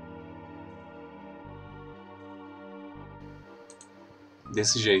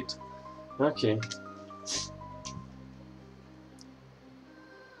 desse jeito. Ok.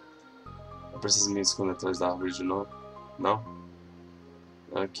 preciso me esconder atrás da árvore de novo. Não?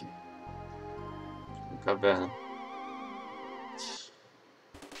 Ok. Caverna.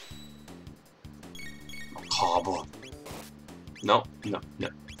 Cabo. Não, não, não.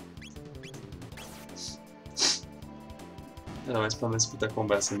 Era mais pra não escutar a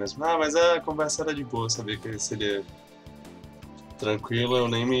conversa mesmo. Ah, mas a conversa era de boa, sabia que seria tranquilo, eu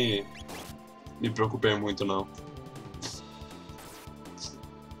nem me preocupei muito não.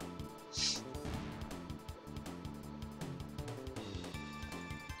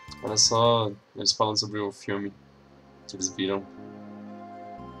 Olha só eles falando sobre o filme que eles viram.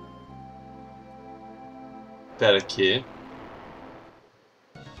 Pera, que?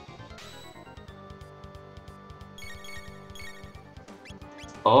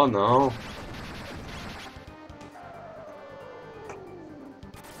 Oh não.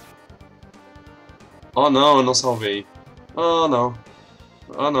 Oh não, eu não salvei. Oh não.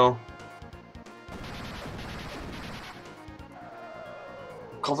 Oh não.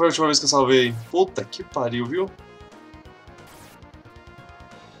 Qual foi a última vez que eu salvei? Puta que pariu, viu?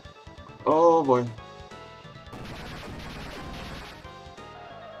 Oh boy.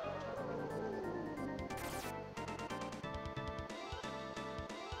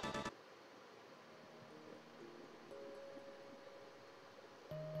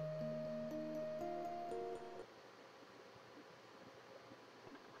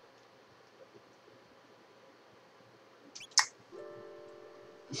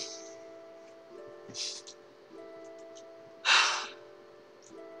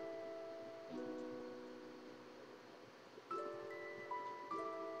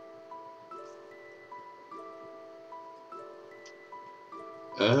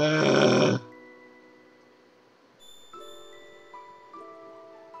 Ah.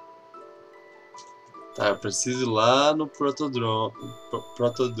 Tá, eu preciso ir lá no Protodrome.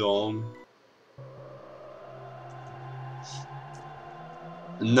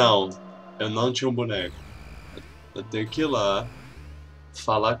 Não, eu não tinha um boneco. Eu tenho que ir lá,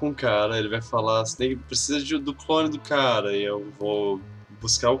 falar com o cara, ele vai falar, você precisa do clone do cara, e eu vou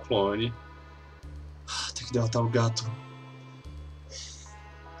buscar o clone. Tem que derrotar o gato.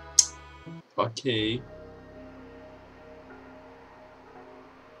 Ok.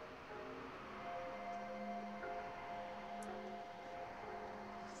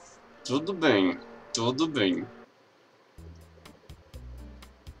 Tudo bem, tudo bem.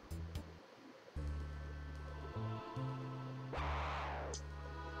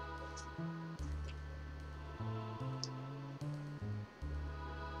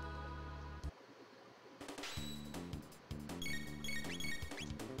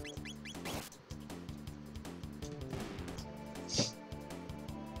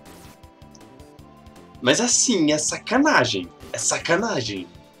 Mas assim, é sacanagem. É sacanagem.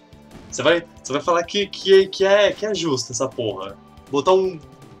 Você vai falar que é justo essa porra. Botar um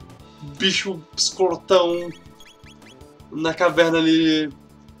bicho escrotão na caverna ali.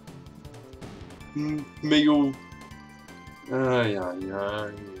 Meio. Ai, ai,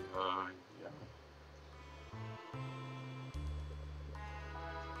 ai, ai, ai.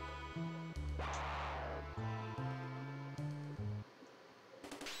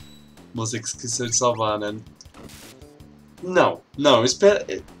 Você que esqueceu de salvar, né? Não, não, espera.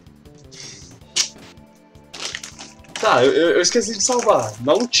 Tá, eu esqueci de salvar.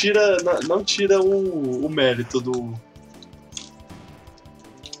 Não tira o mérito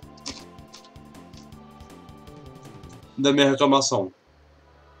da minha reclamação.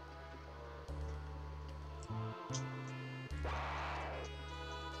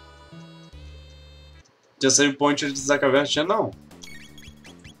 Tinha save point antes da caverna? Tinha não.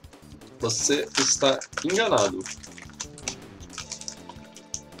 Você está enganado.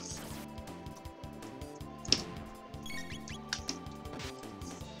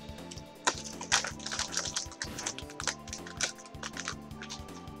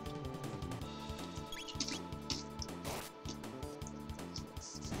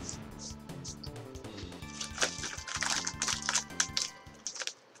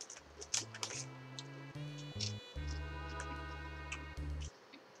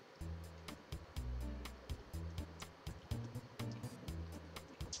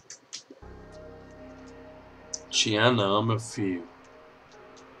 Tinha não, meu filho.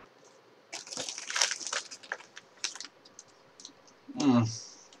 Hum.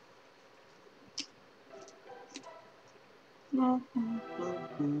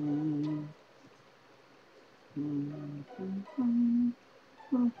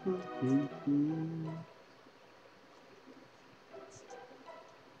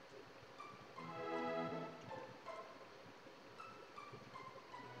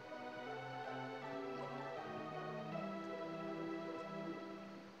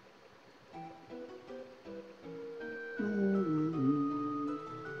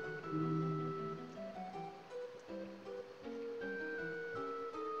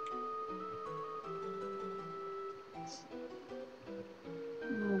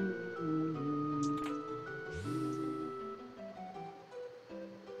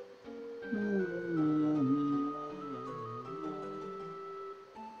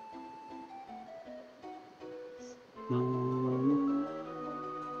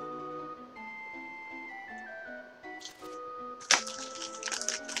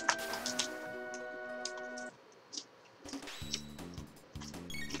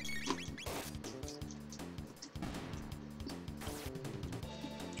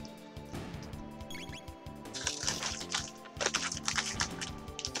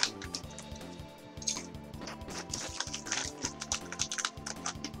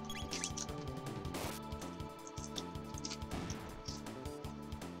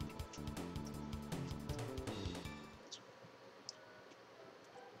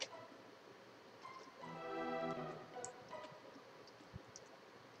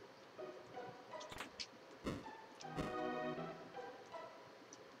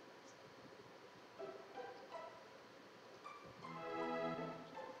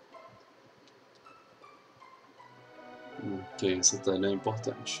 Ok, esse detalhe é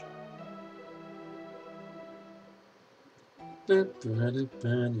importante.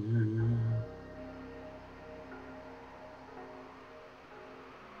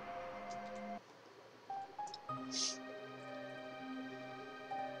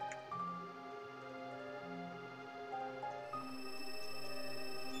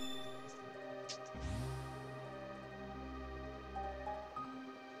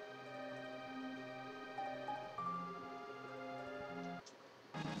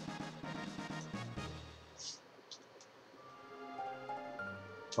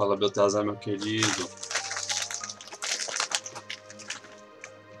 Fala, Beltazar, meu querido.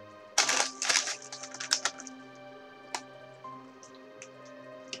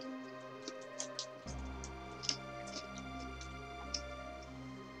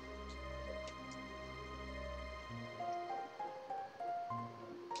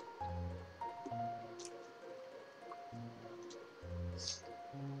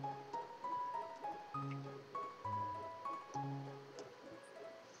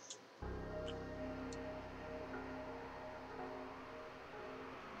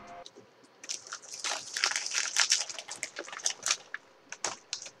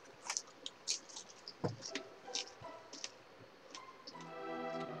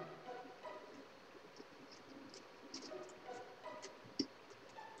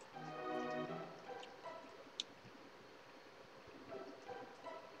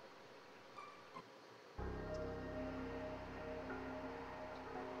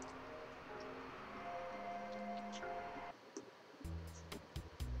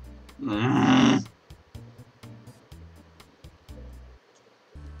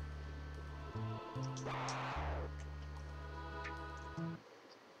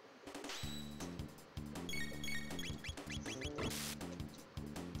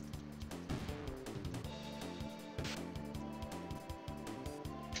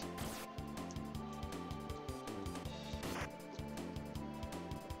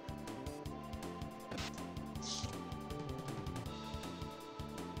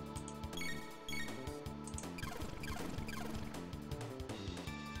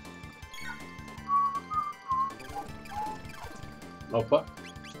 Opa.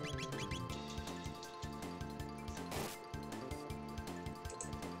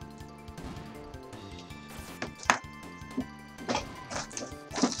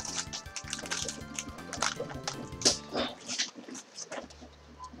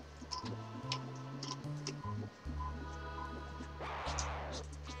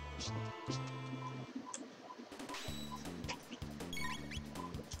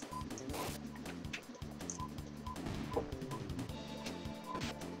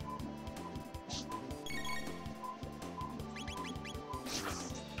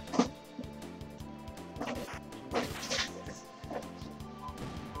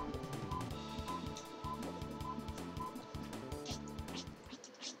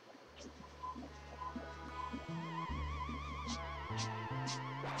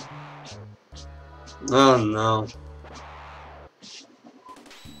 Ah, não.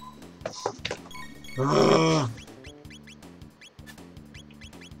 Ah.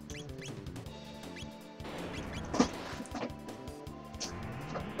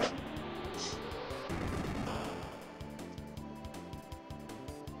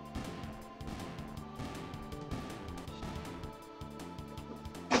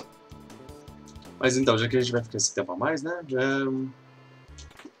 Mas então, já que a gente vai ficar esse tempo a mais, né?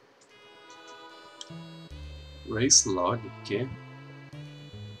 Race Log, o quê?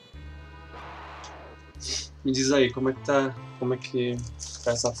 Me diz aí, como é que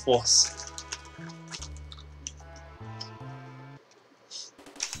tá essa força?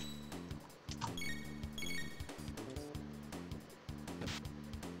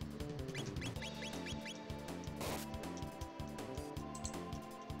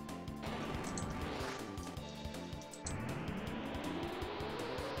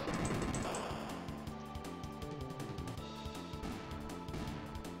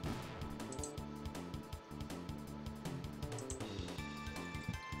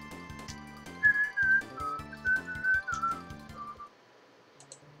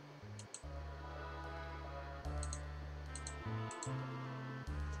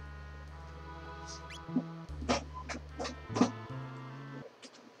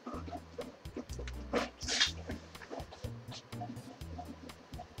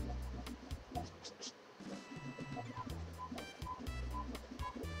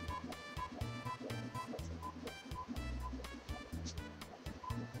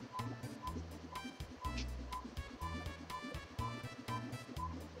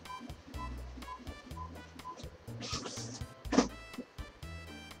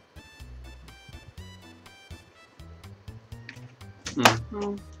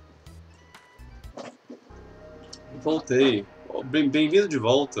 Voltei. Bem-vindo de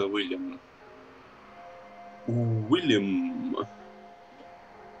volta, William. William.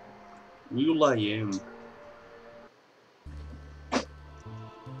 Will.i.am.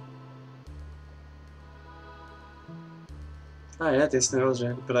 Ah, é, tem esse negócio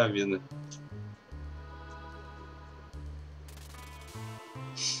de recuperar a vida.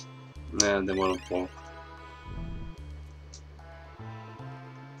 É, demora um pouco.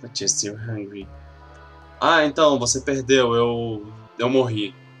 But you're still hungry. Ah, então, você perdeu. Eu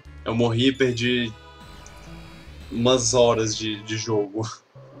morri. Eu morri e perdi umas horas de jogo.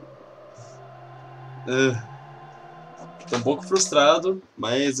 Tô um pouco frustrado,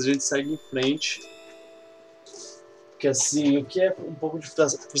 mas a gente segue em frente. Porque assim, o que é um pouco de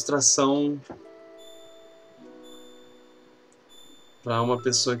frustração pra uma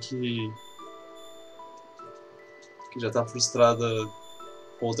pessoa que já tá frustrada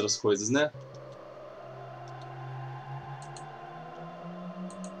com outras coisas, né?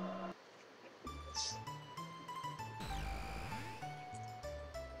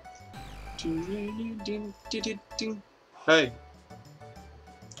 Hey.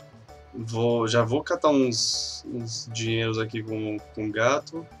 Já vou catar uns dinheiros aqui com o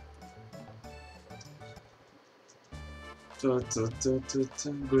gato.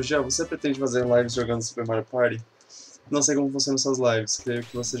 Gurgel, você pretende fazer lives jogando Super Mario Party? Não sei como funcionam suas lives, creio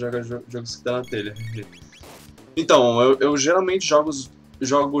que você joga jogos que dá na telha. Então, eu geralmente jogo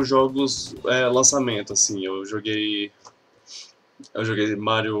jogos lançamento, assim. Eu joguei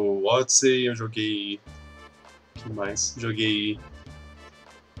Mario Odyssey, eu joguei... O que mais? Joguei...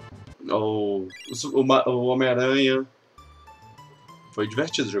 O Homem-Aranha. Foi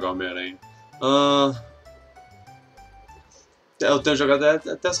divertido jogar Homem-Aranha. Eu tenho jogado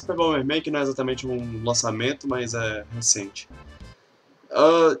até Super Bomberman, que não é exatamente um lançamento, mas é recente.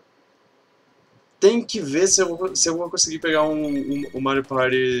 Tem que ver se eu vou conseguir pegar um Mario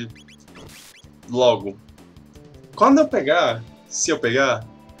Party logo. Quando eu pegar, se eu pegar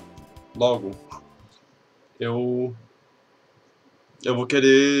logo, eu vou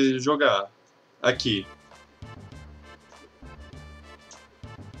querer jogar aqui.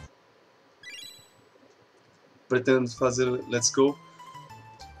 Pretendo fazer Let's Go.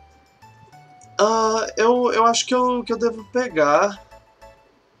 Eu acho que eu devo pegar.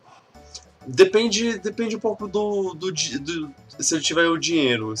 Depende um pouco se eu tiver o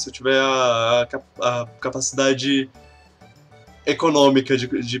dinheiro, se eu tiver a capacidade econômica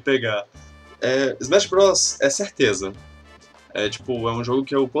de pegar. Smash Bros. É certeza. É um jogo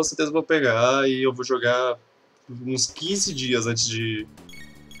que eu com certeza vou pegar e eu vou jogar uns 15 dias antes de...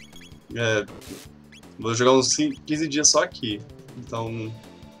 vou jogar uns 15 dias só aqui. Então,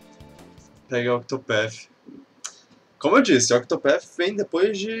 pega o Octopath. Como eu disse, Octopath vem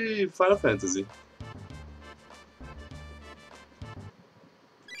depois de Final Fantasy.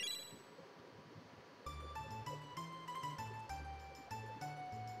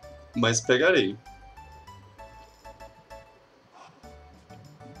 Mas pegarei.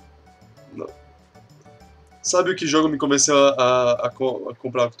 Não. Sabe o que jogo me convenceu a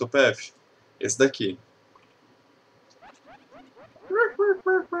comprar Octopath? Esse daqui.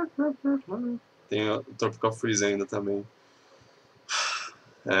 Tem o Tropical Freeze ainda também.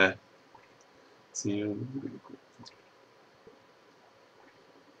 Sim.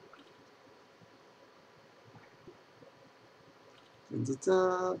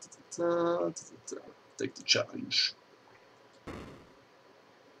 Take the challenge.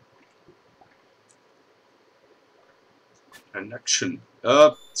 An action.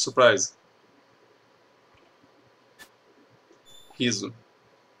 Surprise. Riso.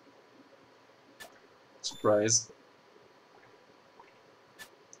 Surprise.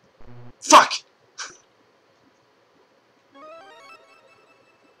 Fuck!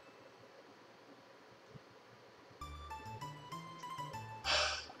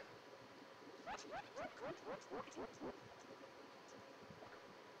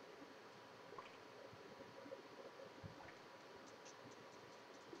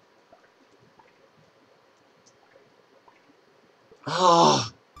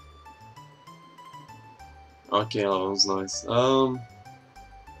 Ok, lá vamos nós.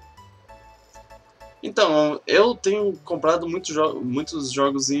 Então, eu tenho comprado muitos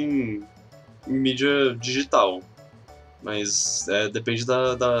jogos em mídia digital, mas depende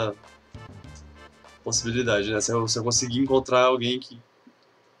da possibilidade, né? Se eu conseguir encontrar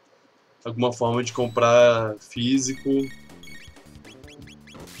alguma forma de comprar físico,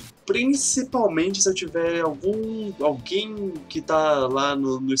 principalmente se eu tiver alguém que tá lá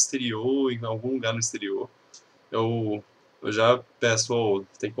no exterior, em algum lugar no exterior, eu Eu já peço, "Ô,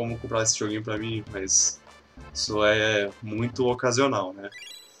 tem como comprar esse joguinho pra mim?" Mas isso é muito ocasional, né?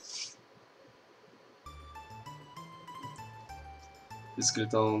 Isso que ele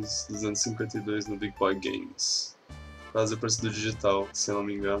tá uns 252 no Big Boy Games. Quase o preço do digital, se eu não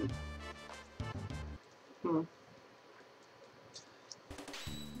me engano.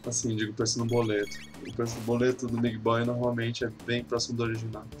 Assim, digo preço no boleto. O preço do boleto do Big Boy normalmente é bem próximo do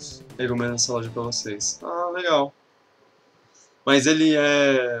original. Eu recomendo essa loja pra vocês. Ah, legal. Mas ele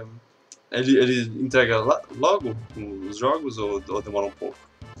é... Ele entrega logo os jogos ou demora um pouco?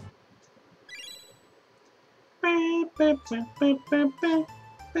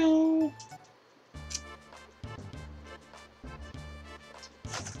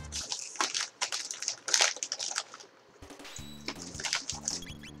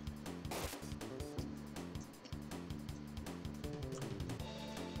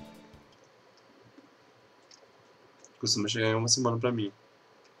 Costuma chegar em uma semana pra mim.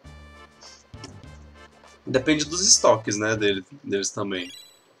 Depende dos estoques, né, deles também.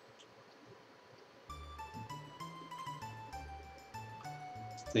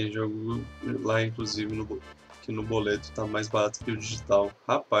 Tem jogo lá, inclusive, que no boleto tá mais barato que o digital.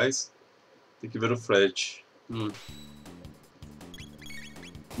 Rapaz, tem que ver o frete.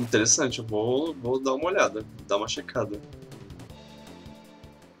 Interessante, eu vou dar uma olhada, dar uma checada.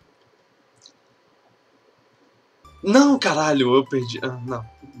 Não, caralho, eu perdi. Ah, não,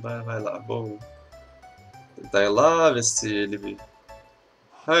 vai lá, vou tentar ir lá, ver se ele...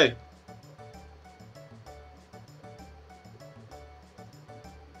 Ai.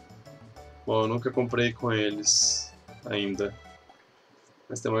 Bom, eu nunca comprei com eles ainda.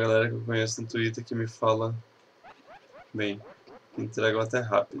 Mas tem uma galera que eu conheço no Twitter que me fala bem, que entregam até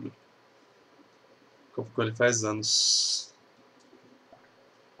rápido. Compro com ele faz anos.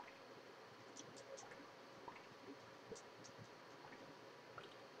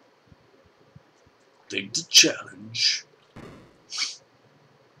 Take the challenge.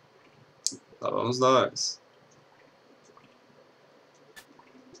 Lá vamos nós.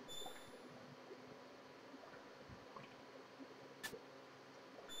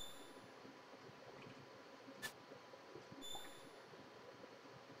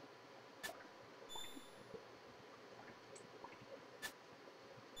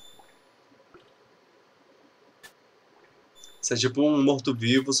 Isso é tipo um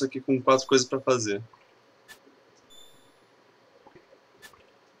morto-vivo, só que com 4 coisas pra fazer.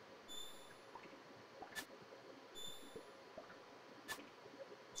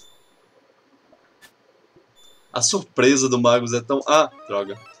 A surpresa do Magus é tão... Ah,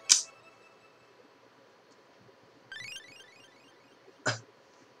 droga.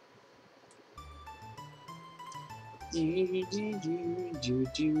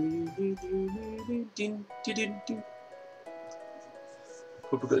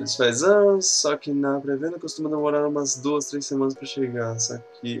 Eles faz anos, só que na pré-venda costuma demorar umas 2, 3 semanas pra chegar. Só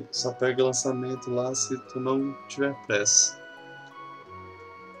que só pega lançamento lá se tu não tiver pressa.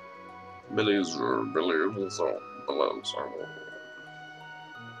 Beleza, beleza, beleza.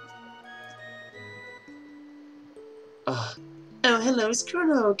 Ah. Oh, hello, it's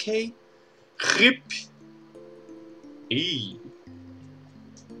Chrono, okay? RIP! Ih!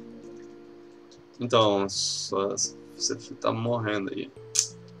 Então, você tá morrendo aí.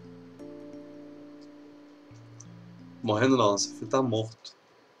 Morrendo não, você tá morto.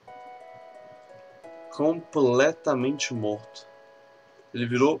 Completamente morto. Ele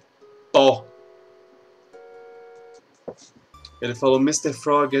virou pó. Ele falou, Mr.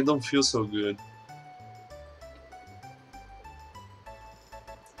 Frog, I don't feel so good.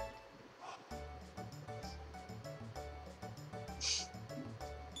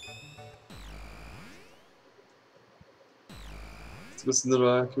 Se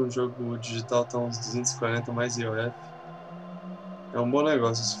considerar que o jogo digital tá uns 240 mais IOF, é um bom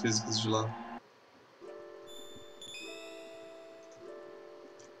negócio os físicos de lá.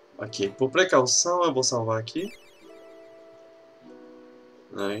 Ok, por precaução eu vou salvar aqui.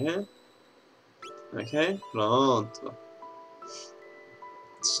 Ok, pronto.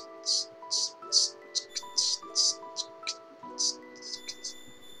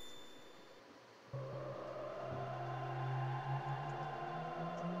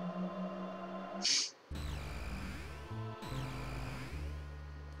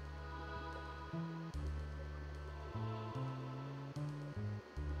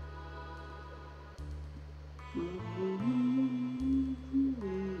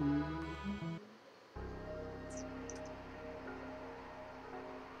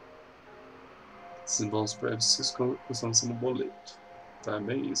 Esses bons preços costumam ser no boleto. Tá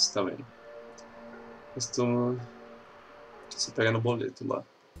bem isso também. Costuma... Você pega no boleto lá.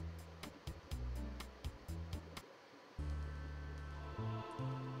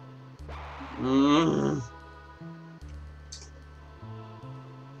 Hum.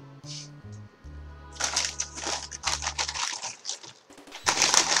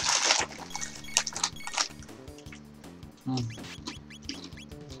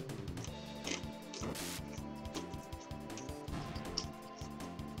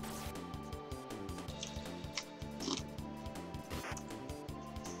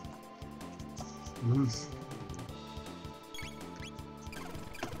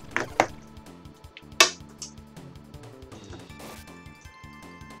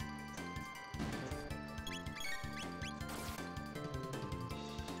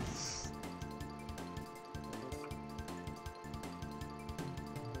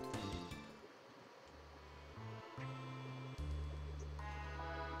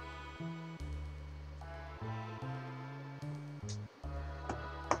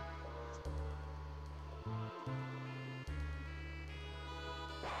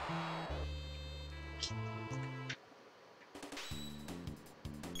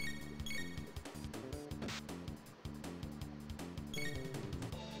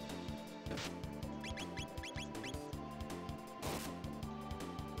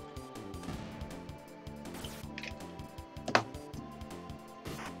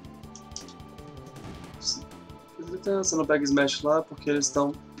 Você não pega Smash lá porque eles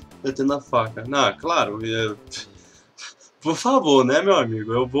estão detendo a faca. Não, claro. Por favor, né, meu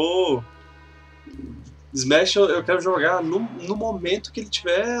amigo? Eu vou... Smash eu quero jogar no momento que ele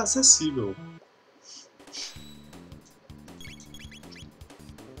tiver acessível.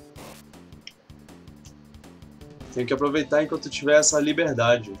 Tenho que aproveitar enquanto tiver essa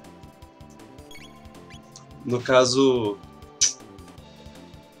liberdade. No caso...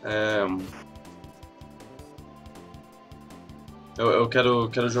 Eu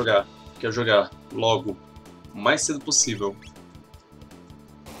quero jogar. Quero jogar logo. O mais cedo possível.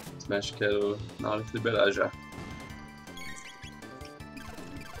 Smash quero na hora que liberar já.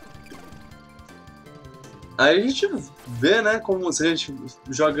 Aí a gente vê, né, como se a gente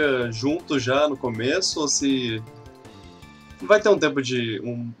joga junto já no começo ou se vai ter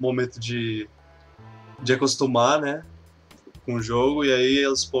um momento de acostumar, né, com o jogo e aí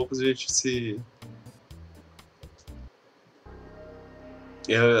aos poucos a gente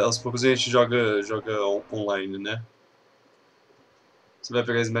joga online, né? Você vai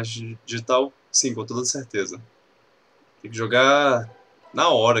pegar Smash digital? Sim, com toda certeza. Tem que jogar na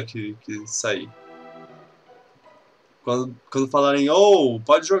hora que sair. Quando falarem, oh,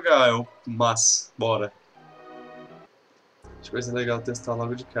 pode jogar, bora. Acho que vai ser legal testar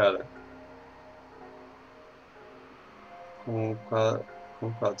logo de cara. Com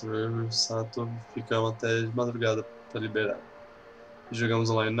 4 eu e o Sato ficamos até de madrugada pra liberar. E jogamos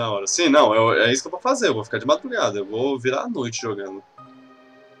online na hora. Sim, não, é isso que eu vou fazer, eu vou ficar de madrugada, eu vou virar a noite jogando.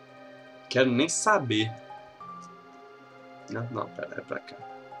 Quero nem saber. Não, pera, é pra cá.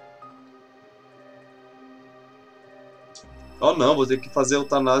 Oh não, vou ter que fazer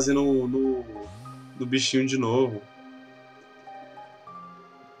eutanásia no bichinho de novo.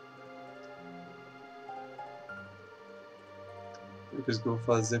 A coisa que eu vou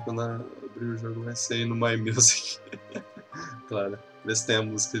fazer quando abrir o jogo vai ser ir no My Music. Claro. Vê se tem a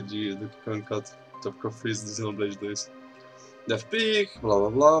música do Chrono Tropical Freeze do Xenoblade 2. Death Peak, blá blá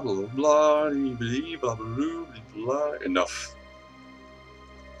blá blá blá blá blá blá blá. Enough.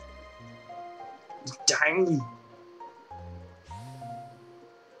 Dang!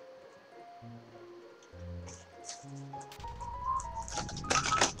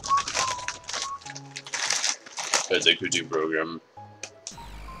 Executive Program.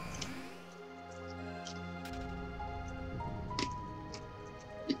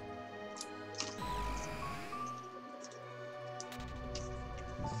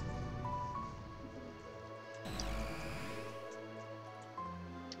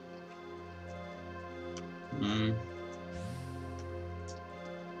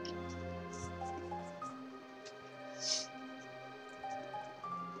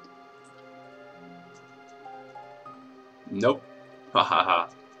 Nope. Hahaha.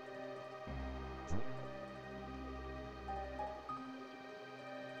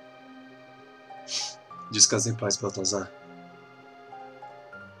 Descansa em paz, Baltazar.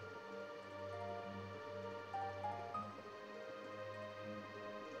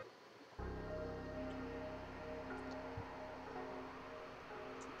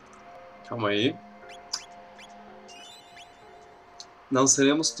 Calma aí. Não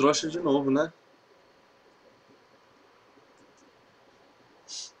seremos trouxa de novo, né?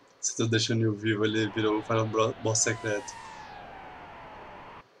 Se tu deixa o Neil vivo, ele virou o Final Boss secreto.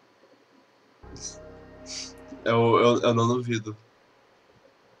 Eu não duvido.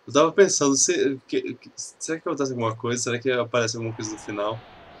 Eu tava pensando, será que acontece alguma coisa? Será que aparece alguma coisa no final?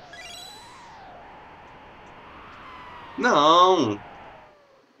 Não!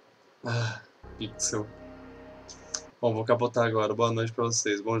 Ah, pixel. Bom, vou capotar agora. Boa noite pra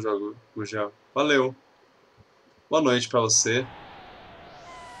vocês. Bom jogo, Gugel. Valeu. Boa noite pra você.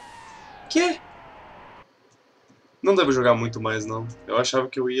 Quê? Não devo jogar muito mais, não. Eu achava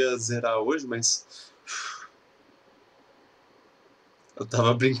que eu ia zerar hoje, mas... Eu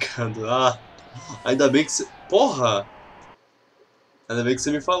tava brincando. Ah, ainda bem que você... Porra! Ainda bem que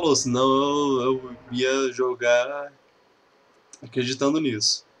você me falou, senão eu ia jogar acreditando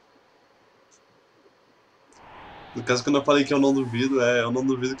nisso. No caso, quando eu falei que eu não duvido, eu não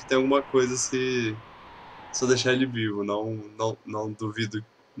duvido que tem alguma coisa se eu deixar ele vivo. Não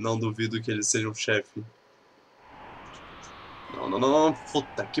duvido que ele seja um chefe. Não,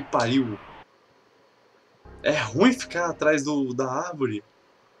 puta que pariu. É ruim ficar atrás da árvore.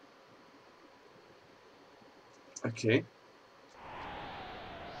 Ok.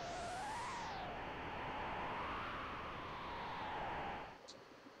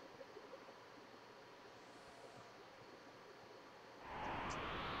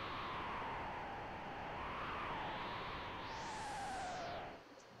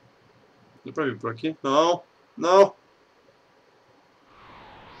 Dá pra vir por aqui? Não, não.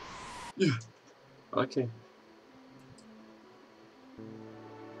 Ih, ok.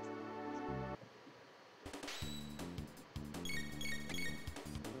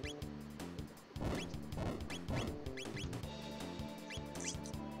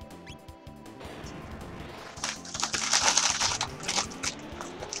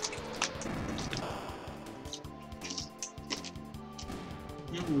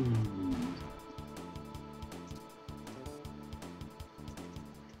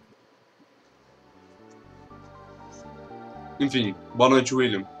 Enfim, boa noite,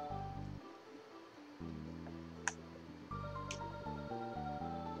 William.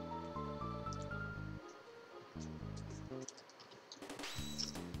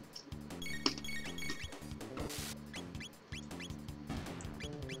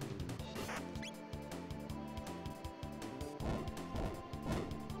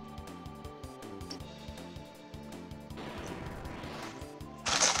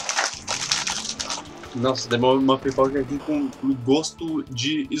 Nossa, tem uma pipoca aqui com gosto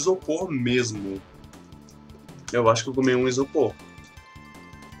de isopor mesmo. Eu acho que eu comi um isopor.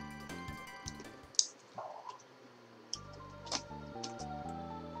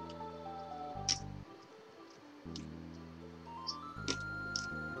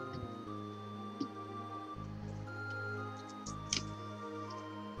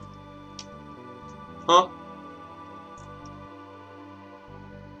 Hã?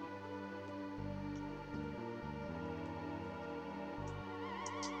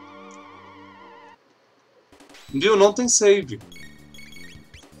 Viu? Não tem save.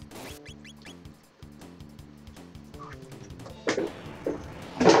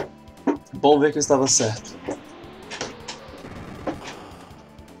 Bom ver que eu estava certo.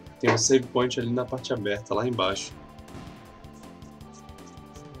 Tem um save point ali na parte aberta, lá embaixo.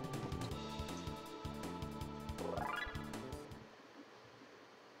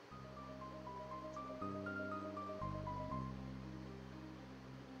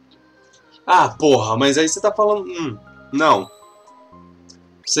 Ah, porra, mas aí você tá falando... não. O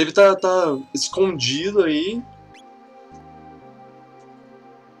save tá escondido aí.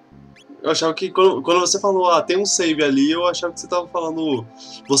 Eu achava que quando você falou, tem um save ali, eu achava que você tava falando...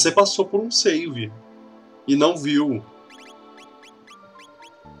 Você passou por um save. E não viu.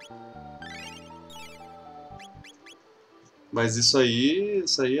 Mas isso aí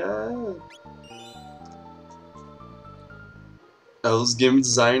é os game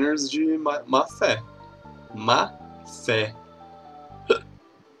designers de má fé. Má fé.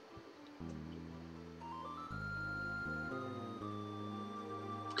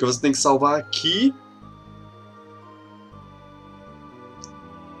 Porque você tem que salvar aqui.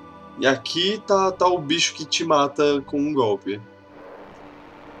 E aqui tá o bicho que te mata com um golpe.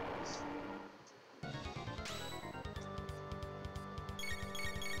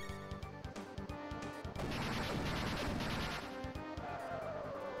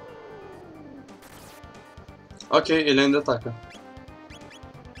 Ok, ele ainda ataca.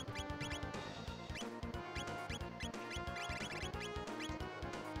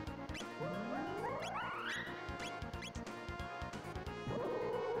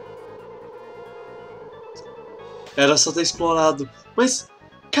 Era só ter explorado. Mas,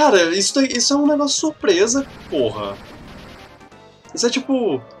 cara, isso é um negócio surpresa, porra. Isso é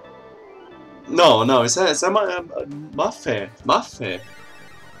tipo... Não, não, isso é má fé. Má fé.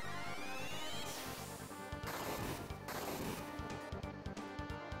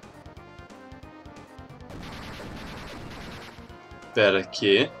 Pera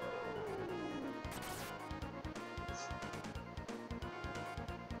aqui.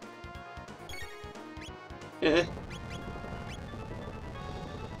 É.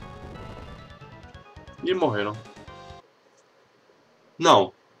 E morreram.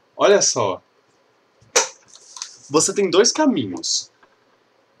 Não. Olha só. Você tem dois caminhos.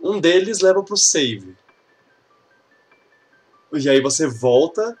 Um deles leva pro save. E aí você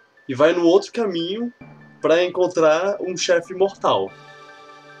volta e vai no outro caminho pra encontrar um chefe mortal.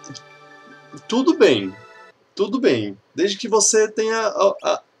 Tudo bem. Tudo bem. Desde que você tenha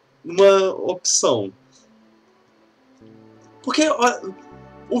uma opção. Porque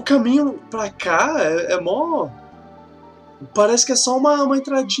o caminho pra cá é mó... Parece que é só uma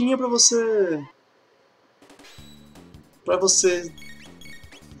entradinha pra você... Pra você...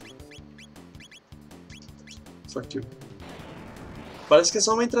 Fuck you. Parece que é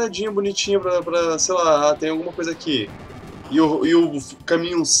só uma entradinha bonitinha pra sei lá, tem alguma coisa aqui. E o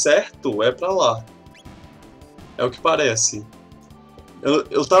caminho certo é pra lá. É o que parece.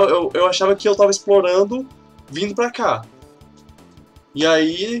 Eu achava que eu tava explorando vindo pra cá. E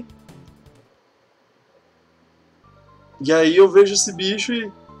aí eu vejo esse bicho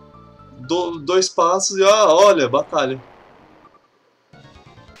e dou dois passos e olha, batalha.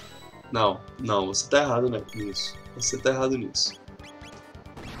 Não, não, você tá errado nisso. Você tá errado nisso.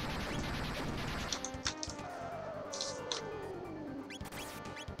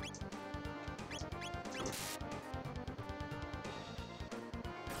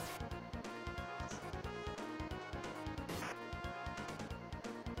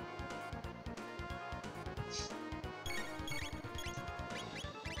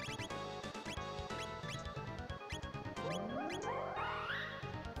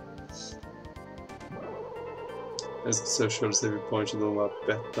 Eu esqueci o show do save point do mapa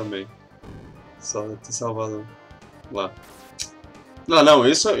perto também. Só ter salvado lá. Não,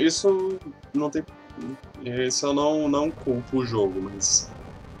 isso não tem... Isso eu não culpo o jogo, mas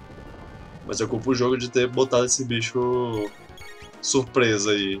eu culpo o jogo de ter botado esse bicho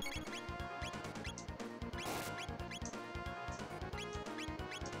surpresa aí.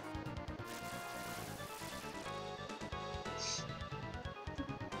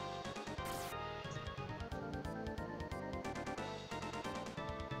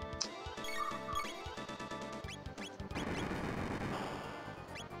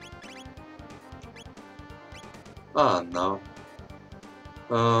 Ah, não.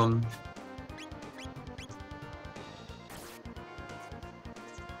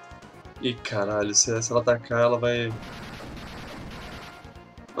 Ih, caralho, se ela atacar, ela vai...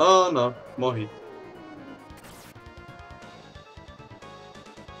 Ah, não. Morri.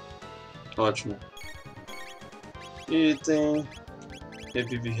 Ótimo. Item...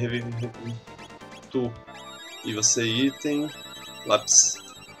 Revive. Tu. E você, item... Lápis.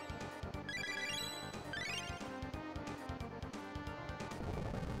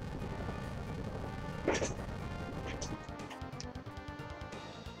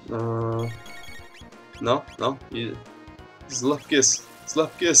 Não. E... Slurpkiss.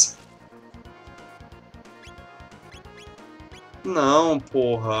 Não,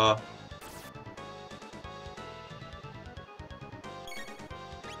 porra.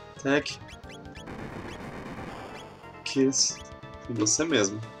 Tech. Kiss. E você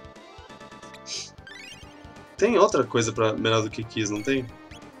mesmo. Tem outra coisa melhor do que Kiss, não tem?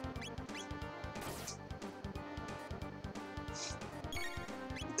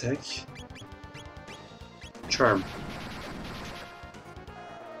 Tech. Charm.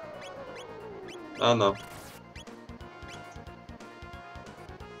 Ah, não.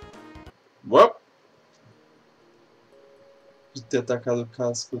 Uop! De ter atacado o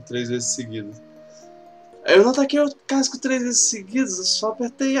casco 3 vezes seguidas. Eu não ataquei o casco 3 vezes seguidas, eu só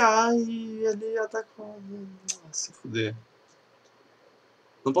apertei A e ele atacou. Se fuder.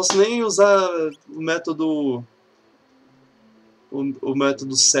 Não posso nem usar o método... O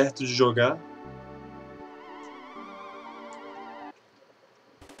método certo de jogar.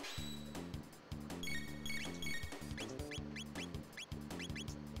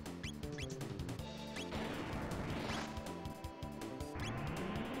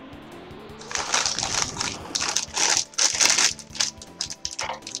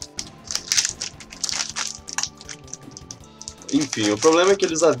 Enfim, o problema é que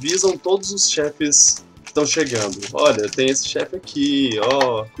eles avisam todos os chefes que estão chegando. Olha, tem esse chefe aqui,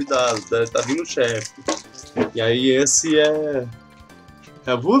 ó, cuidado, tá vindo o chefe. E aí esse é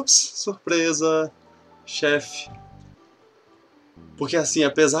É, ups, surpresa, chefe. Porque assim,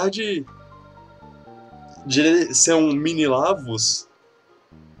 apesar de ele ser um mini Lavos,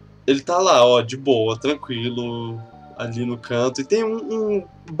 ele tá lá, ó, de boa, tranquilo, ali no canto. E tem um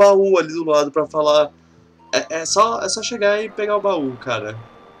baú ali do lado pra falar. É só chegar e pegar o baú, cara.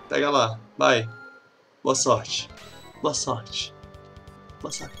 Pega lá, vai. Boa sorte. Boa sorte.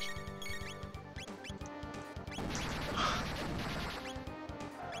 Boa sorte.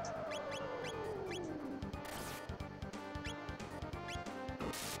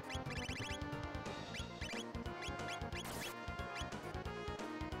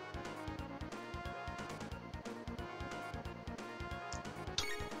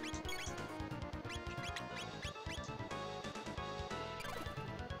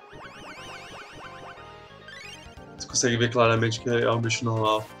 Você consegue ver claramente que é um bicho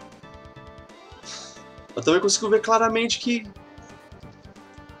normal. Eu também consigo ver claramente que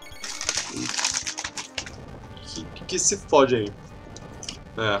se fode aí.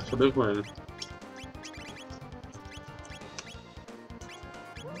 É, acabei com ele.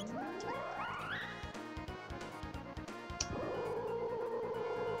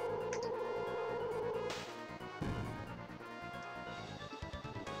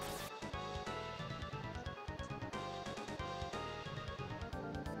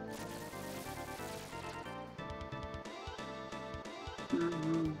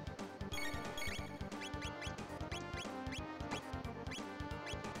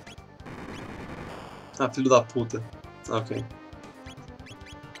 Ah, filho da puta. Ok.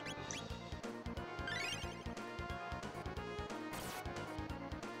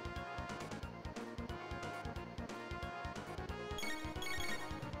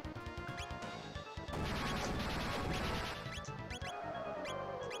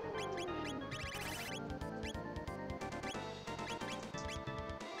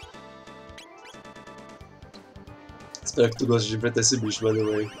 Espero que tu goste de enfrentar esse bicho, by the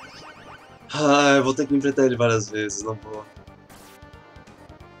way. Ah, eu vou ter que enfrentar ele várias vezes, não vou.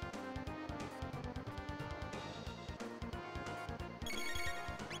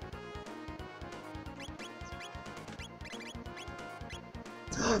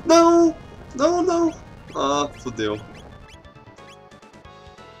 Não! Não, não! Ah, fodeu.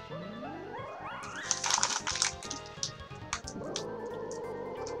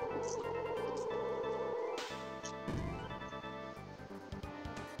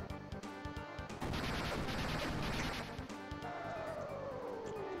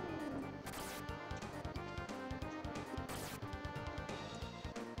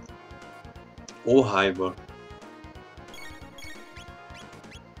 Ô raiva.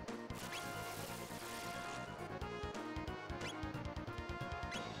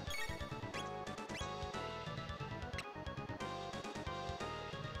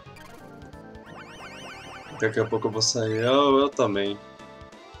 Daqui a pouco eu vou sair. Eu também.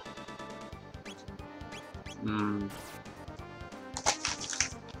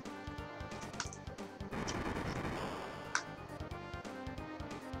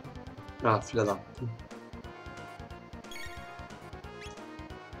 Ah, filha da puta.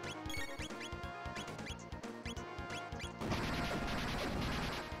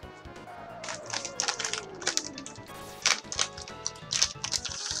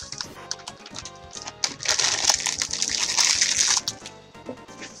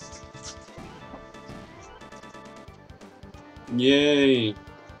 Yay!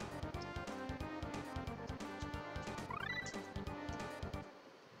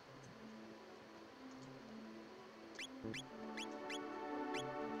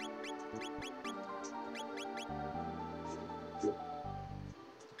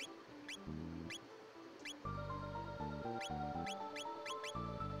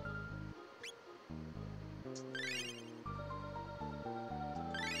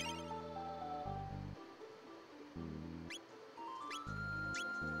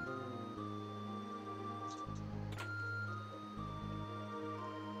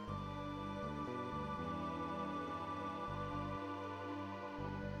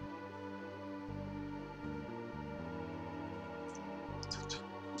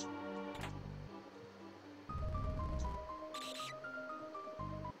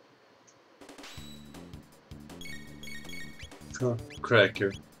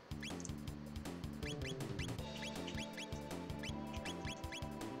 Cracker.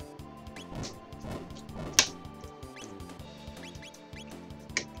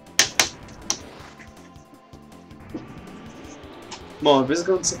 Bom, a vez que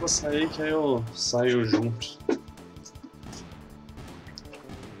quando você for sair, que aí eu saio junto.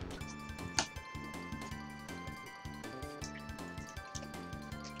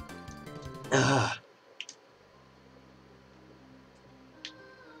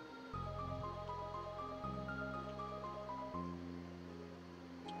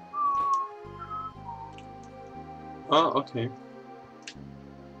 Ah, ok.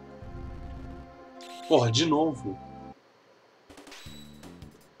 Porra, de novo.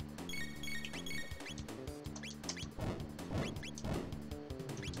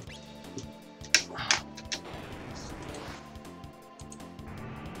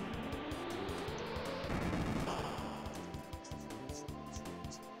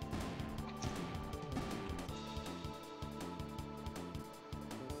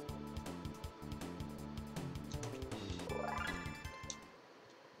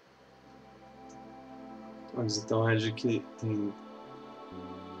 Mas então é de que tem.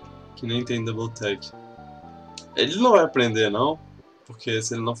 Que nem tem double tag. Ele não vai aprender, não? Porque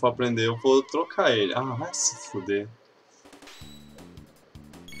se ele não for aprender, eu vou trocar ele. Ah, vai se fuder.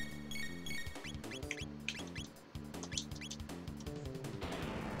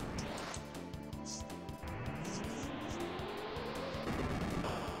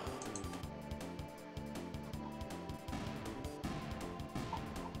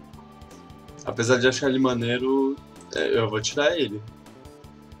 Apesar de achar ele maneiro, eu vou tirar ele.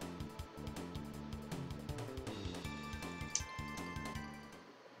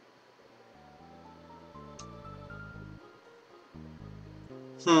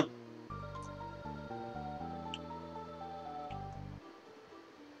 Hum.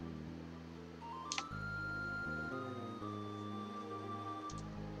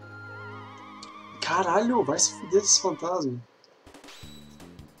 Caralho, vai se fuder esse fantasma.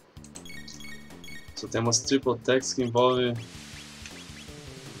 Só tem umas triple attacks que envolvem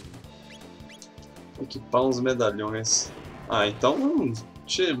equipar uns medalhões. Ah, então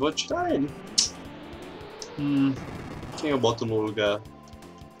vou tirar ele. Quem eu boto no lugar?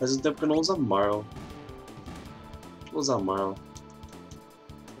 Faz um tempo que eu não uso a Marl. Vou usar a Marl.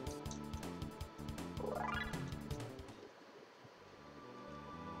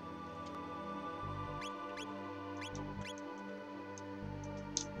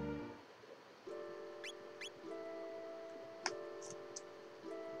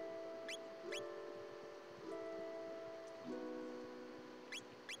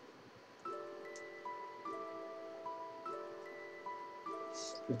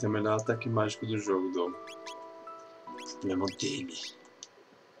 Ele tem o melhor ataque mágico do jogo, do mesmo game.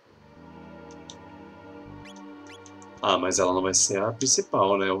 Ah, mas ela não vai ser a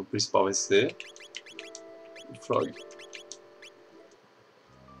principal, né? O principal vai ser o Frog.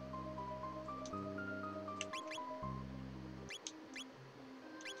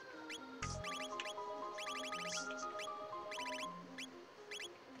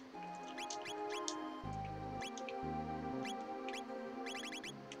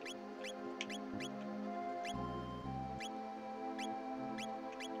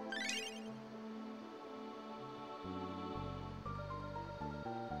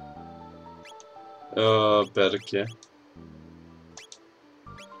 Pera que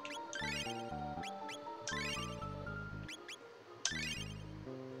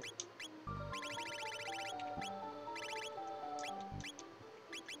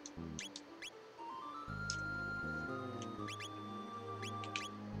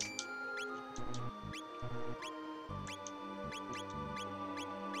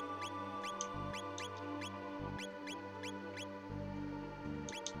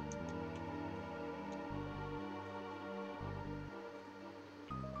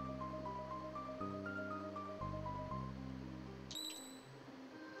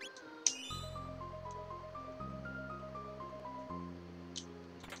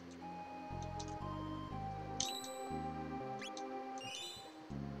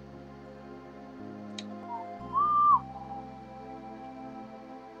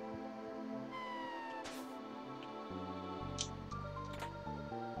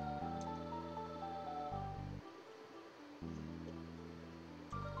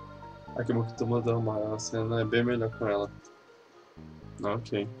aqui uma que tô mandando uma cena é bem melhor com ela.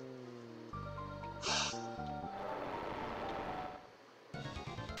 Ok.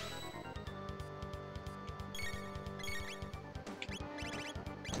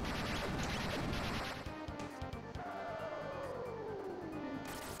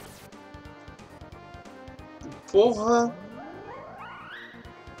 Porra!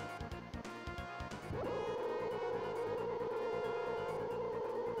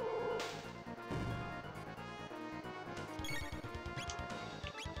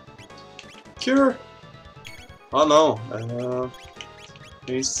 Cure! Ah não,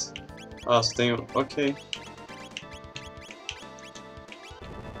 isso. Ah, só tenho. Ok.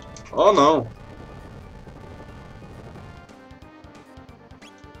 Oh não!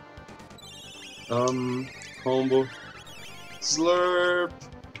 Combo. Slurp!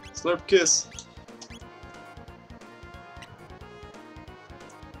 Slurp Kiss!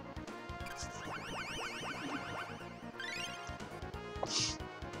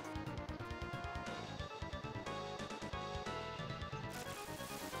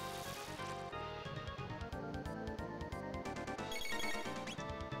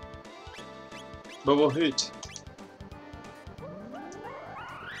 Bubble hit.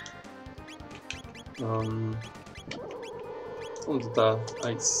 Onde tá?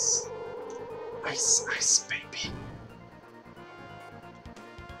 Ice. Ice, ice, baby.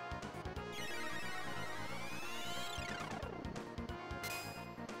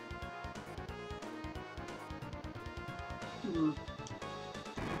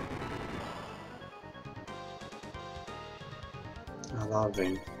 Ah, lá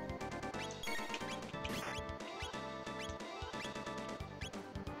vem.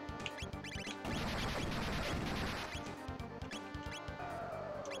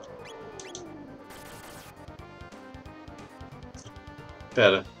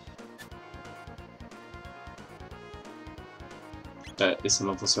 Pera. É, esse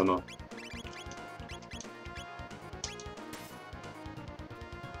não funcionou.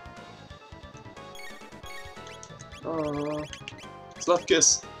 Ah, Slap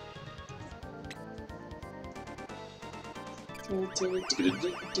Kiss.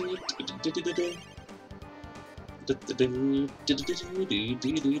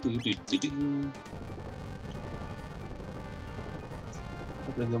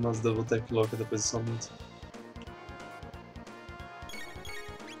 Aprender umas double tap louca depois desse momento.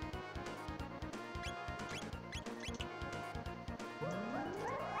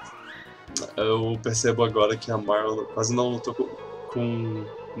 Eu percebo agora que a Marla quase não lutou com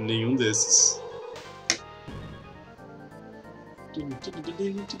nenhum desses.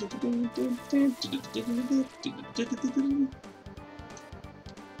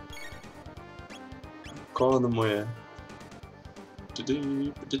 Acorda, mulher.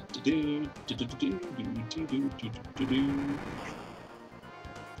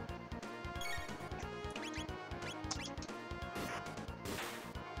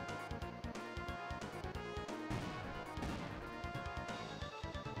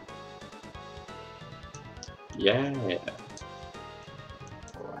 Yeah.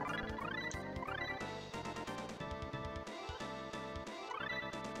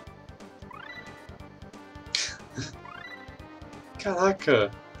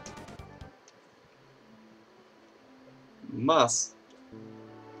 Caraca. Mas.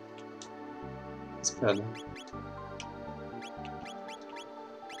 Espera.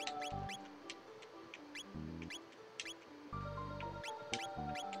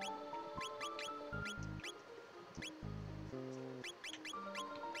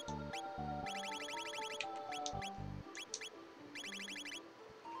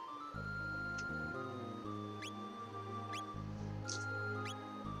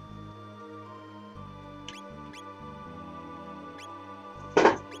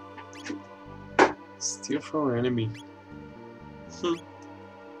 Steal from enemy.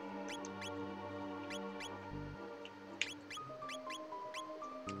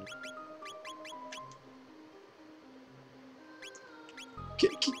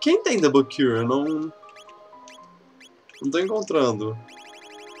 Quem tem Double Cure? Eu não tô encontrando.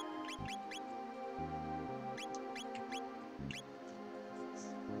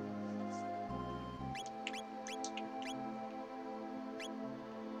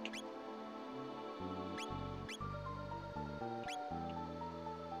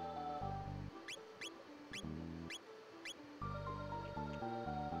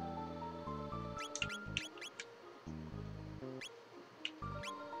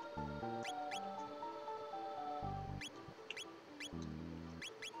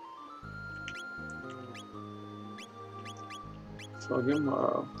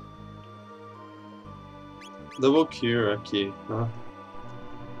 Programar. Double Cure aqui. Ah.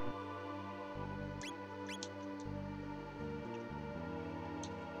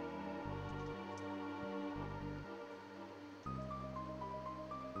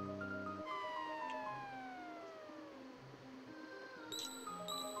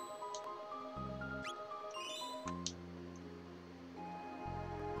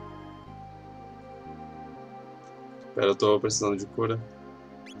 Pera, eu tô precisando de cura.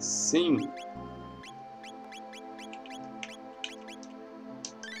 Sim.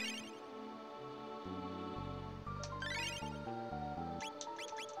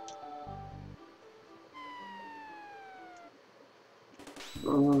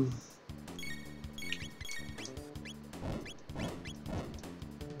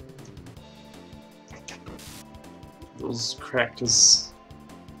 Those crackers.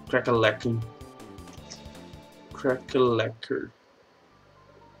 Crack-a-lacking. Crack-a-lacker.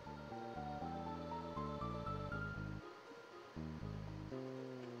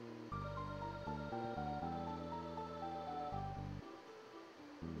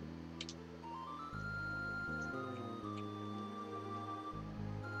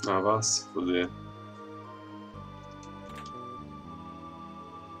 Ah, vá se foder.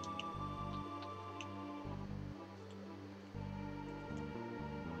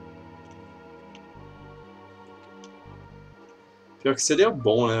 Pior que seria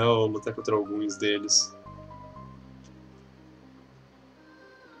bom, né, eu lutar contra alguns deles.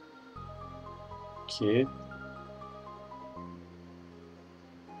 Que...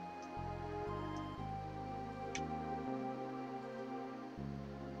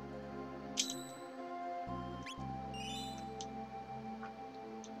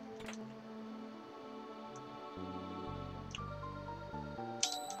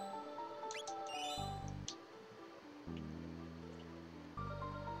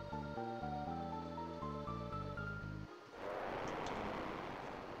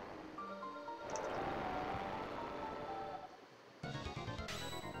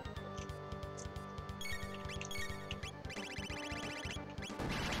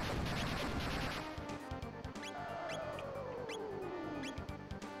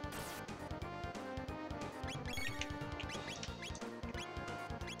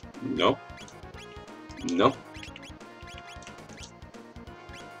 Não. Não.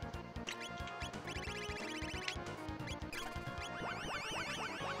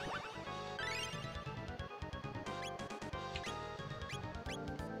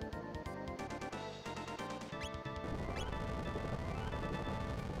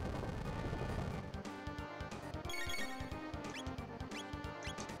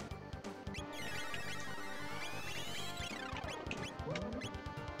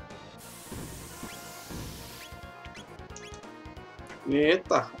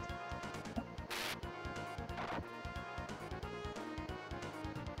 Eita.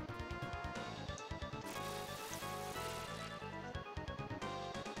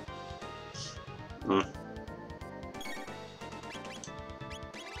 Hum.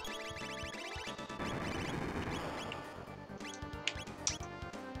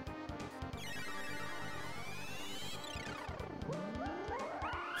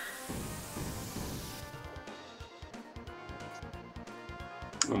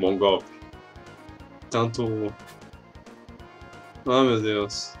 Um bom golpe. Tanto... Ah, meu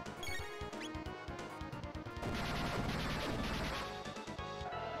Deus.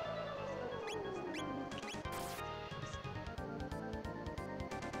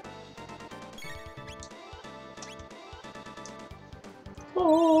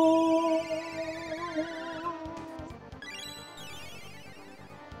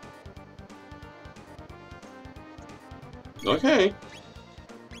 Ok.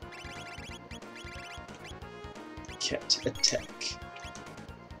 Cat attack.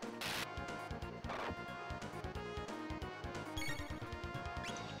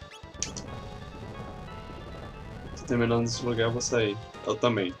 Tô terminando esse lugar, eu vou sair. Eu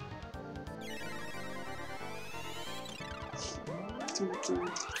também.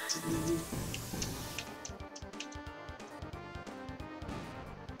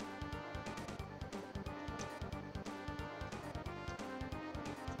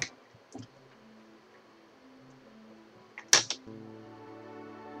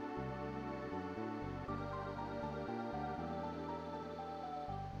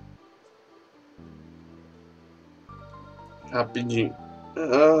 Rapidinho.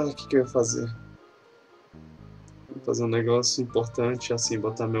 Ah, o que que eu ia fazer? Vou fazer um negócio importante, assim,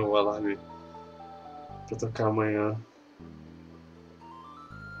 botar meu alarme pra tocar amanhã.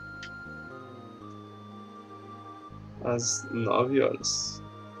 Às 9 horas.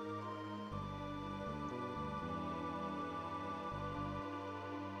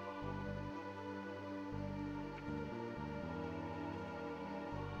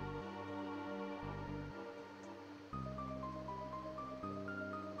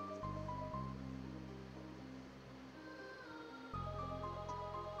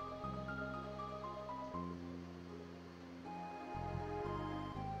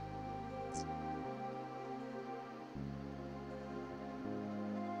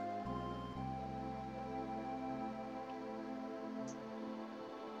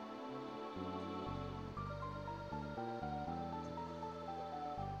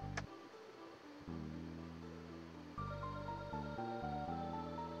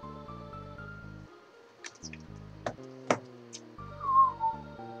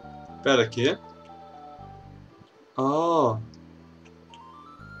 Pera, aqui. Oh.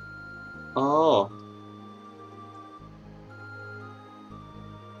 Oh.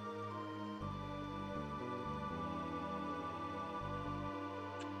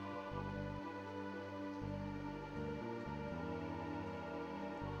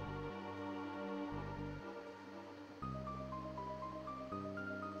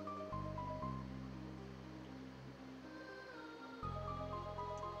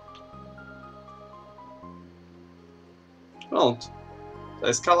 Pronto. Tá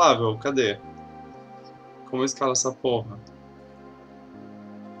escalável. Cadê? Como eu escalo essa porra?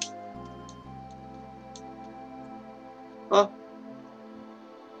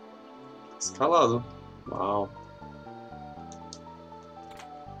 Escalado. Uau.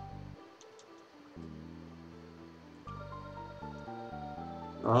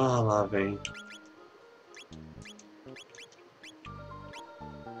 Ah, lá vem.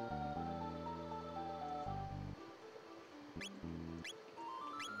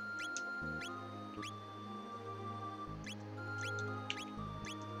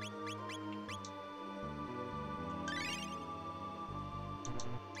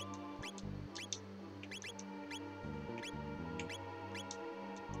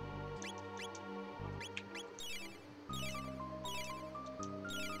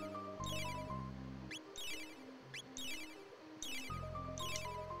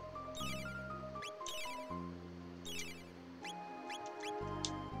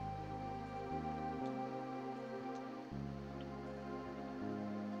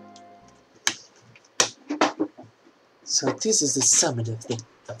 So this is the summit of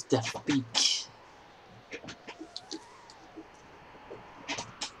Death Peak.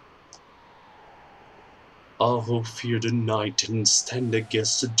 All who fear the night and stand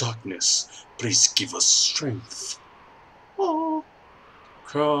against the darkness, please give us strength. Oh,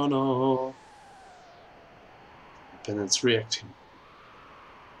 Chrono. Pendant's reacting.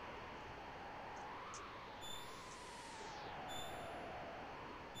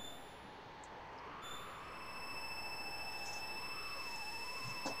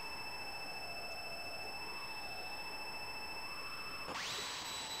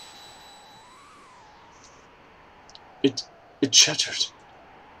 It shattered.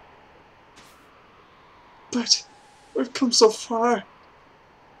 But we've come so far.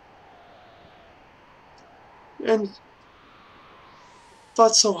 And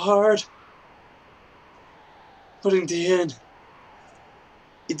fought so hard. But in the end,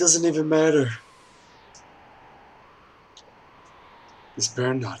 it doesn't even matter.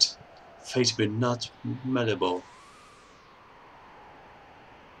 Despair not. Fate be not malleable.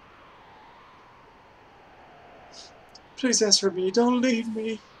 Please answer me, don't leave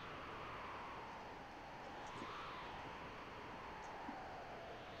me.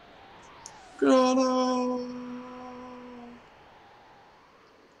 Chrono!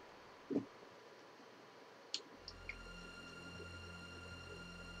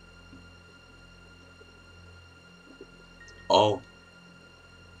 Oh.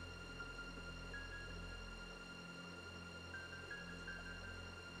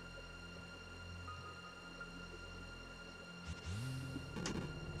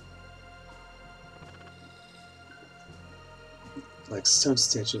 Like stone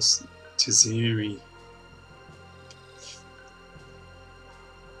statues to Ziri.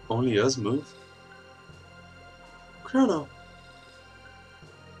 Only us move? Chrono!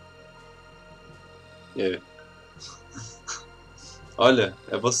 Yeah. Olha,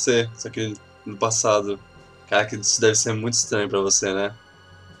 é você, só que no passado. Caraca, isso deve ser muito estranho pra você, né?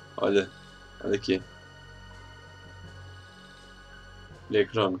 Olha, olha aqui. E aí,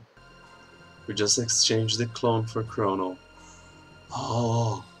 Chrono? We just exchanged the clone for Chrono.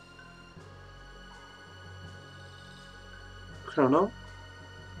 Oh. Chrono?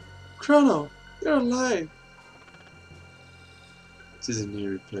 Chrono, you're alive! This is an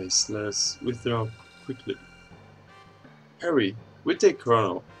eerie place. Let us withdraw quickly. Hurry, we take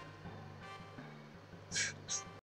Chrono.